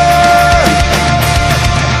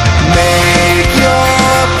 Make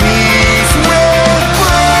your peace with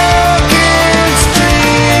broken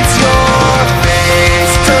streets, your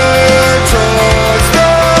face turned towards the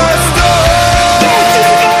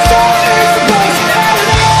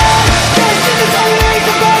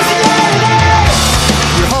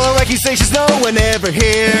accusations no one ever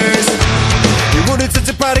hears. You're wounded such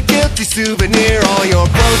a pride of guilt empty souvenir. All your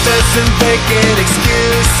protests and vacant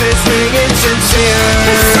excuses ringing sincere.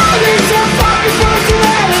 This song is your fucking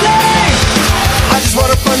personality. I just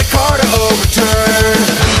wanna find a car to overturn.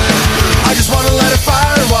 I just wanna let it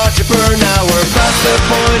fire and watch it burn. Now we're past the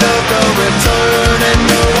point of no return, and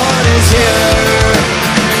no one is here.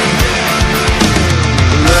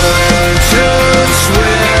 Learn to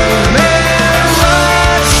swim in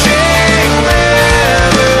rushing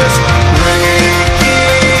rivers,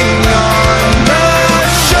 breaking on the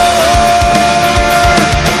shore.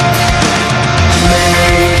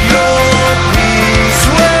 Make your peace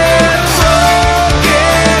with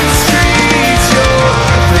broken streets. Your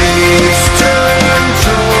face turn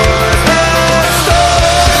toward the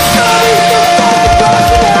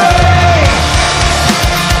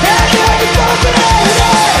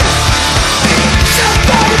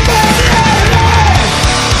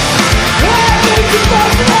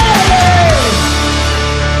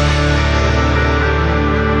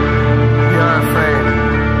We are afraid,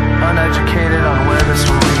 uneducated on where this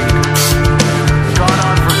will lead. Gone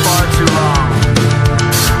on for far too long.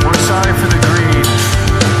 We're sorry for the greed.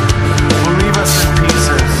 Will leave us in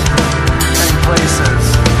pieces, in places,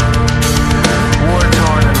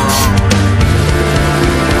 war-torn and wrong.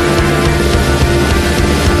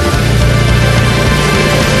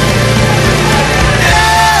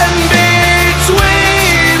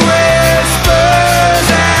 Between whispers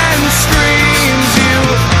and screams, you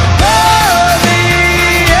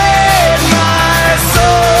permeate my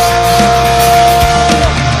soul.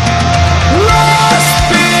 Lost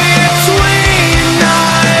between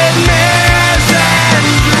nightmares and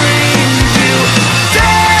dreams, you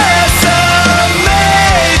decimate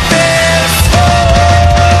this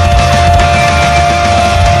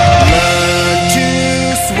Learn to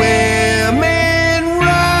swim in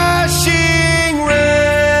rushing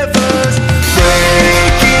rivers,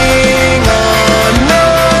 breaking on the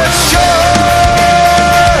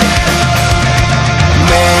shore.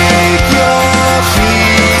 Make your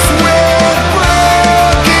peace with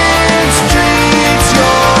broken streets.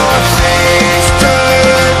 Your face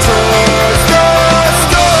turn towards the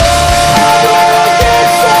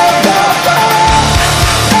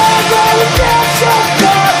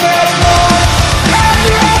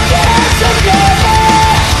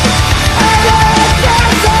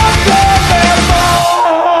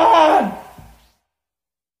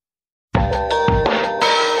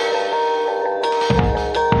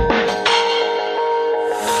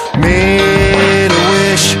Made a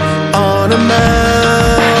wish on a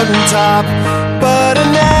mountain top, but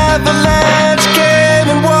an avalanche came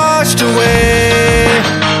and washed away.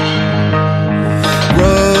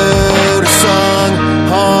 Wrote a song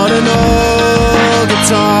on an old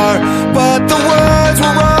guitar, but the words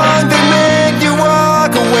were wrong, they make you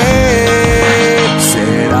walk away.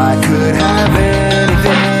 Said I could have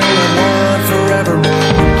anything I want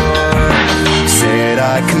forevermore. Said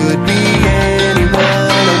I could be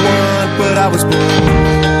anyone I want, but I was bored.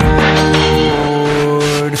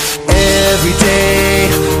 Every day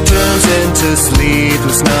turns into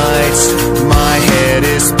sleepless nights. My head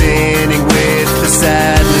is spinning with the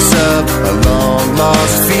sadness of a long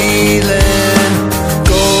lost feeling.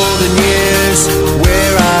 Golden years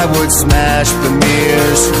where I would smash the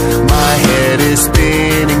mirrors. My head is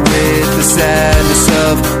spinning with the sadness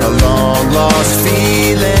of a long lost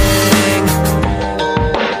feeling.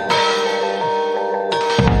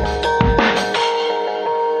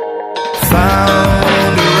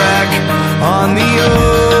 found a wreck on the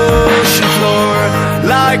ocean floor.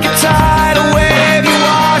 Like a tidal wave, you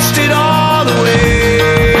washed it all away.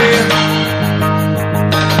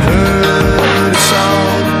 Heard a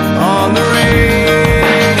song on the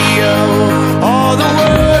radio. All the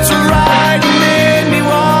words were right and made me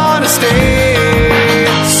wanna stay.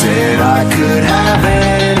 Said I could have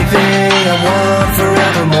anything I want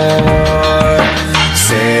forevermore.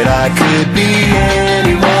 Said I could be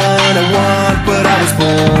anyone I want, but I was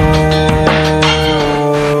bored.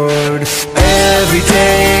 Every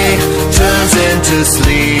day turns into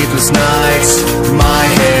sleepless nights. My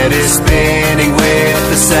head is spinning with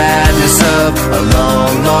the sadness of a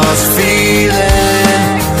long lost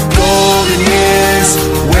feeling. Golden years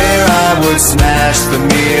where I would smash the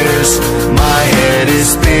mirrors. My head is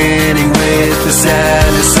spinning with the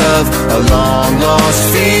sadness of a long lost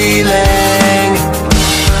feeling.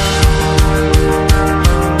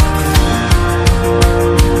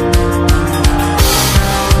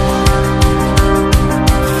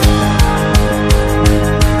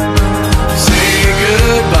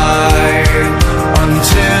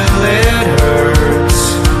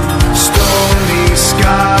 Stormy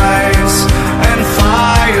skies and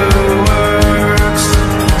fireworks.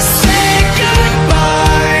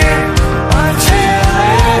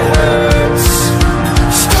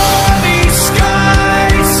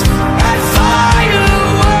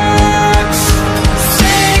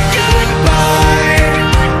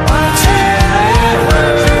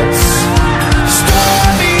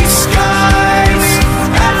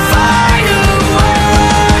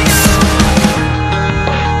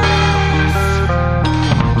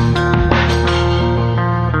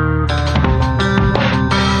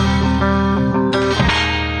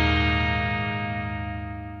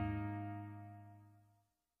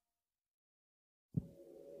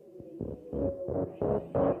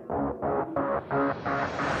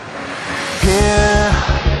 Here,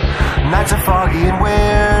 nights are foggy and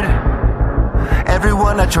weird.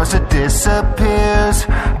 Everyone I trusted disappears,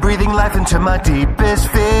 breathing life into my deepest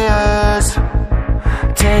fears.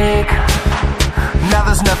 Take, now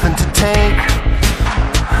there's nothing to take.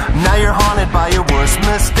 Now you're haunted by your worst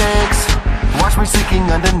mistakes. Watch me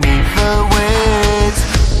sinking underneath the waves.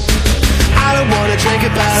 I don't wanna drink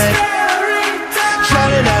about it.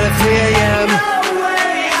 Drowning out at 3 a.m.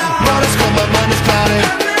 Water's cold, my mind is clouded.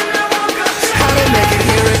 How to make it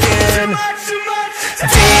here again?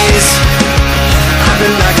 Days, I've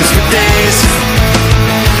been like this for days,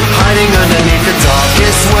 hiding underneath the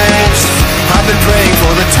darkest waves. I've been praying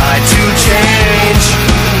for the tide to change.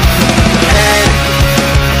 And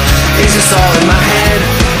is this all in my head?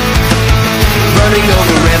 Running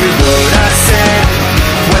over every word I said.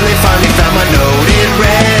 When they finally found my note, it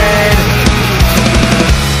read,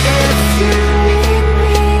 if you need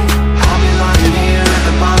me, I'll be lying here at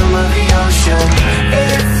the bottom of the ocean.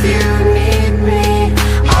 If you need me,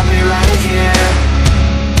 I'll be right here.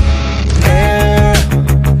 Air,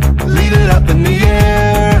 leave it up in the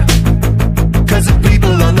air, 'cause the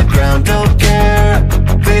people on the ground don't care.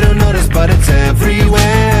 They don't notice, but it's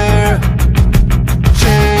everywhere.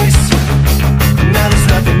 Chase, now there's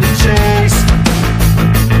nothing to chase.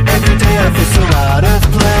 Every day I feel so out of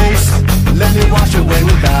place. Let me wash away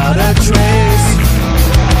without a trace.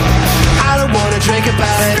 I don't wanna drink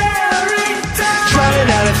about it. Drowning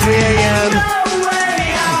out at 3 a.m.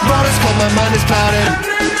 Water's cold, my mind is clouded.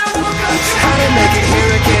 How to make it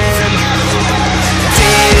here again?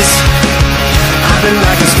 Days, I've been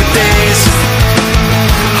like this for days,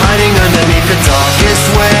 hiding underneath the darkest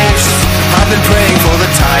waves. I've been praying for the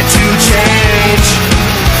tide to change.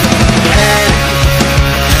 And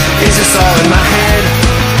is this all in my head?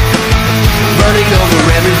 Running over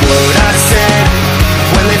every word I said.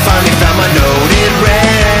 When they finally found my note, it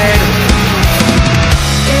read,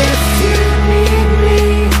 if you need me,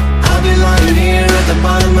 I'll be lying here at the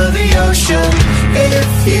bottom of the ocean.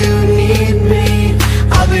 If you need me,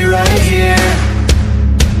 I'll be right here.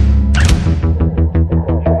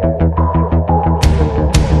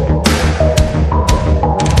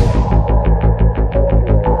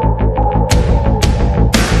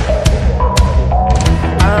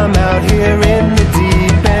 I'm out here in the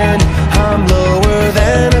deep end. I'm lower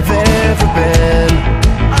than I've ever been.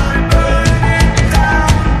 I'm burning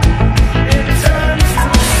down, it turns to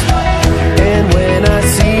snow. And when I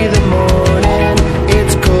see the morning,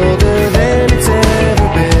 it's colder than it's ever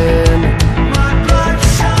been. My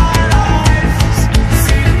bloodshot eyes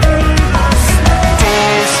see through my snow.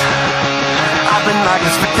 Days, I've been like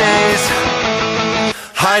this for days,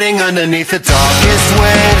 hiding underneath the darkest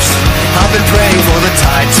waves. I've been praying for the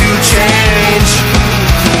tide to change.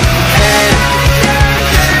 And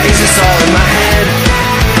is this all in my head?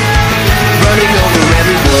 Running over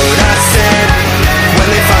every word I said. When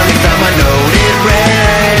they finally found my note, it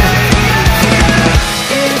read,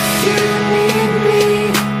 if you need me,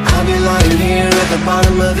 I'll be lying here at the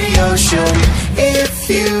bottom of the ocean. If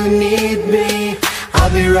you need me,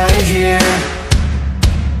 I'll be right here.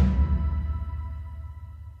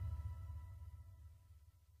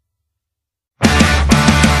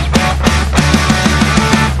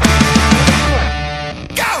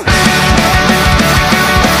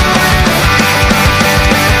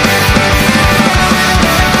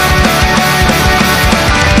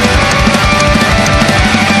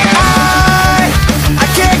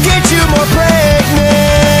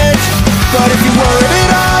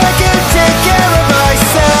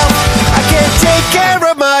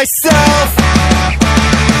 Myself.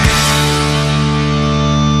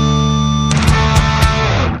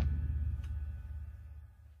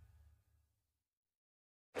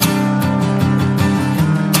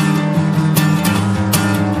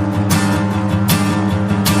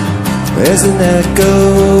 There's an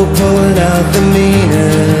echo pulling out the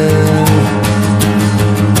meaning,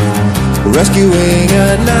 rescuing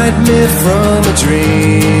a nightmare from a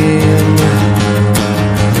dream.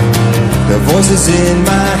 The voices in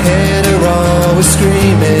my head are always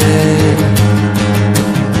screaming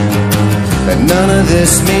that none of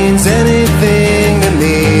this means anything to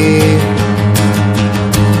me.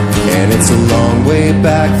 And it's a long way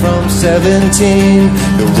back from 17.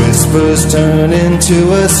 The whispers turn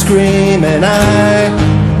into a scream, and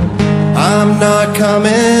I'm not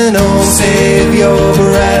coming home. Save your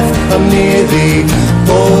breath, I'm nearly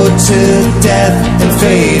bored to death and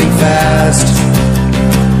fading fast.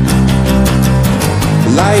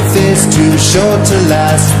 Life is too short to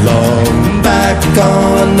last long. Back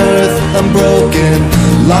on earth, I'm broken,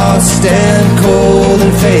 lost and cold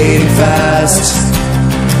and fading fast.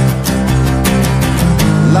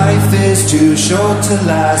 too short to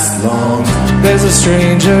last long. There's a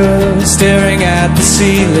stranger staring at the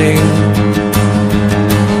ceiling,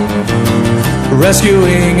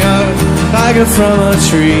 rescuing a tiger from a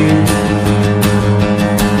tree.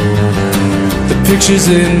 The pictures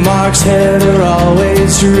in Mark's head are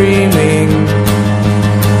always dreaming.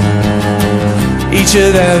 Each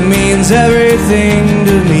of them means everything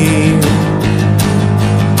to me.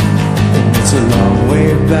 And it's a long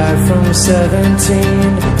way back from 17.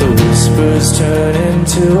 The whispers turn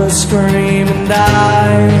into a scream, and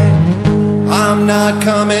I'm not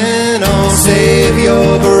coming home. Save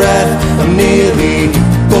your breath. I'm nearly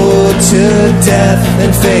bored to death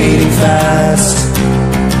and fading fast.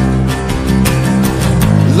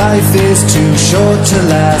 Life is too short to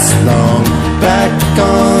last long. Back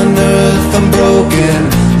on earth I'm broken,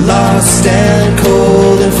 lost and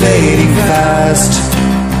cold and fading fast.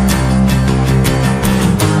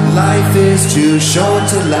 Life is too short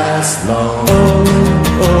to last long. Oh,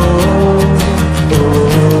 oh, oh,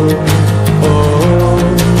 oh,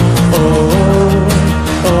 oh, oh,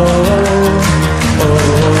 oh,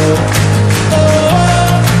 oh.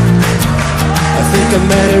 I think I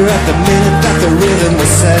met her at the minute that the rhythm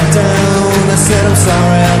was set down. I said I'm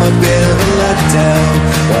sorry, I'm a bit of a letdown,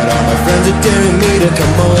 but all my friends are daring me to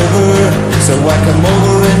come over, so I come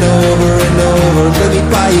over and over and over. Let me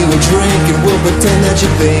buy you a drink and we'll pretend that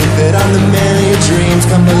you think that I'm the man of your dreams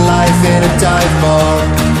come to life in a dive bar.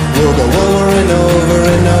 We'll go over and over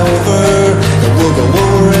and over, and we'll go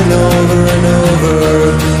over and over and over,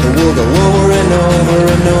 and we'll go over and over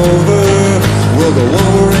and over, we'll go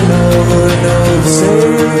over and over and over.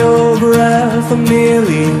 Save your breath, I'm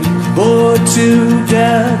nearly bored to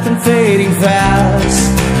death and fading fast.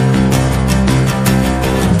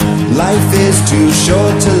 Life is too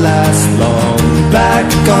short to last long. Back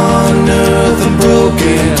on earth I'm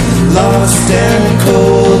broken, lost and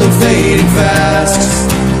cold and fading fast.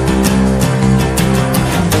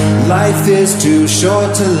 Life is too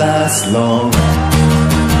short to last long.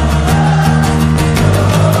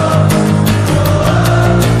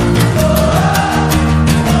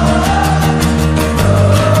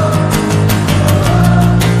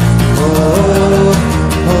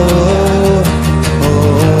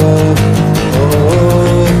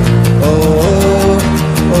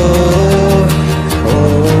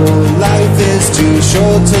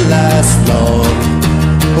 Short to last long.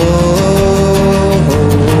 Oh, oh,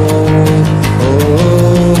 oh,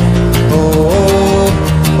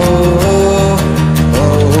 oh, oh,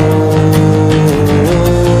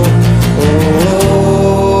 oh,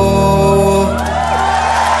 oh.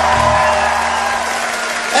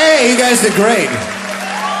 Hey, you guys did great.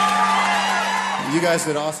 You guys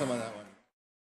did awesome on that one.